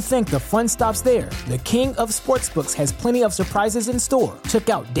if you think the fun stops there, the king of sportsbooks has plenty of surprises in store. Check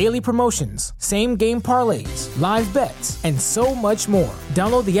out daily promotions, same-game parlays, live bets, and so much more.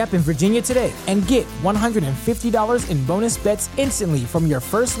 Download the app in Virginia today and get $150 in bonus bets instantly from your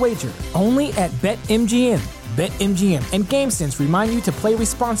first wager. Only at BetMGM. BetMGM and GameSense remind you to play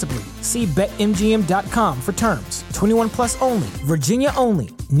responsibly. See BetMGM.com for terms. 21 plus only. Virginia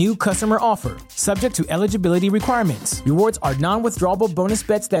only. New customer offer. Subject to eligibility requirements. Rewards are non-withdrawable bonus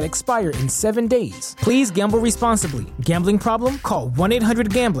bets that expire in 7 days. Please gamble responsibly. Gambling problem? Call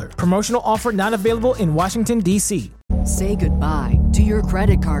 1-800-GAMBLER. Promotional offer not available in Washington, D.C. Say goodbye to your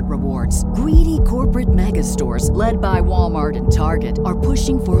credit card rewards. Greedy corporate mega stores, led by Walmart and Target, are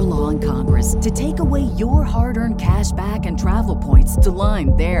pushing for a law in Congress to take away your hard-earned cash back and travel points to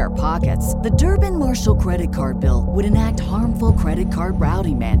line their pockets. The Durbin-Marshall credit card bill would enact harmful credit card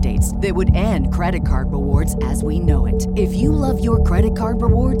routing mandates that would end credit card rewards as we know it. If you love your credit card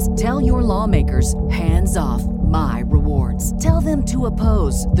rewards, tell your lawmakers, hands off my rewards. Tell them to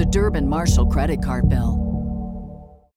oppose the Durbin-Marshall credit card bill.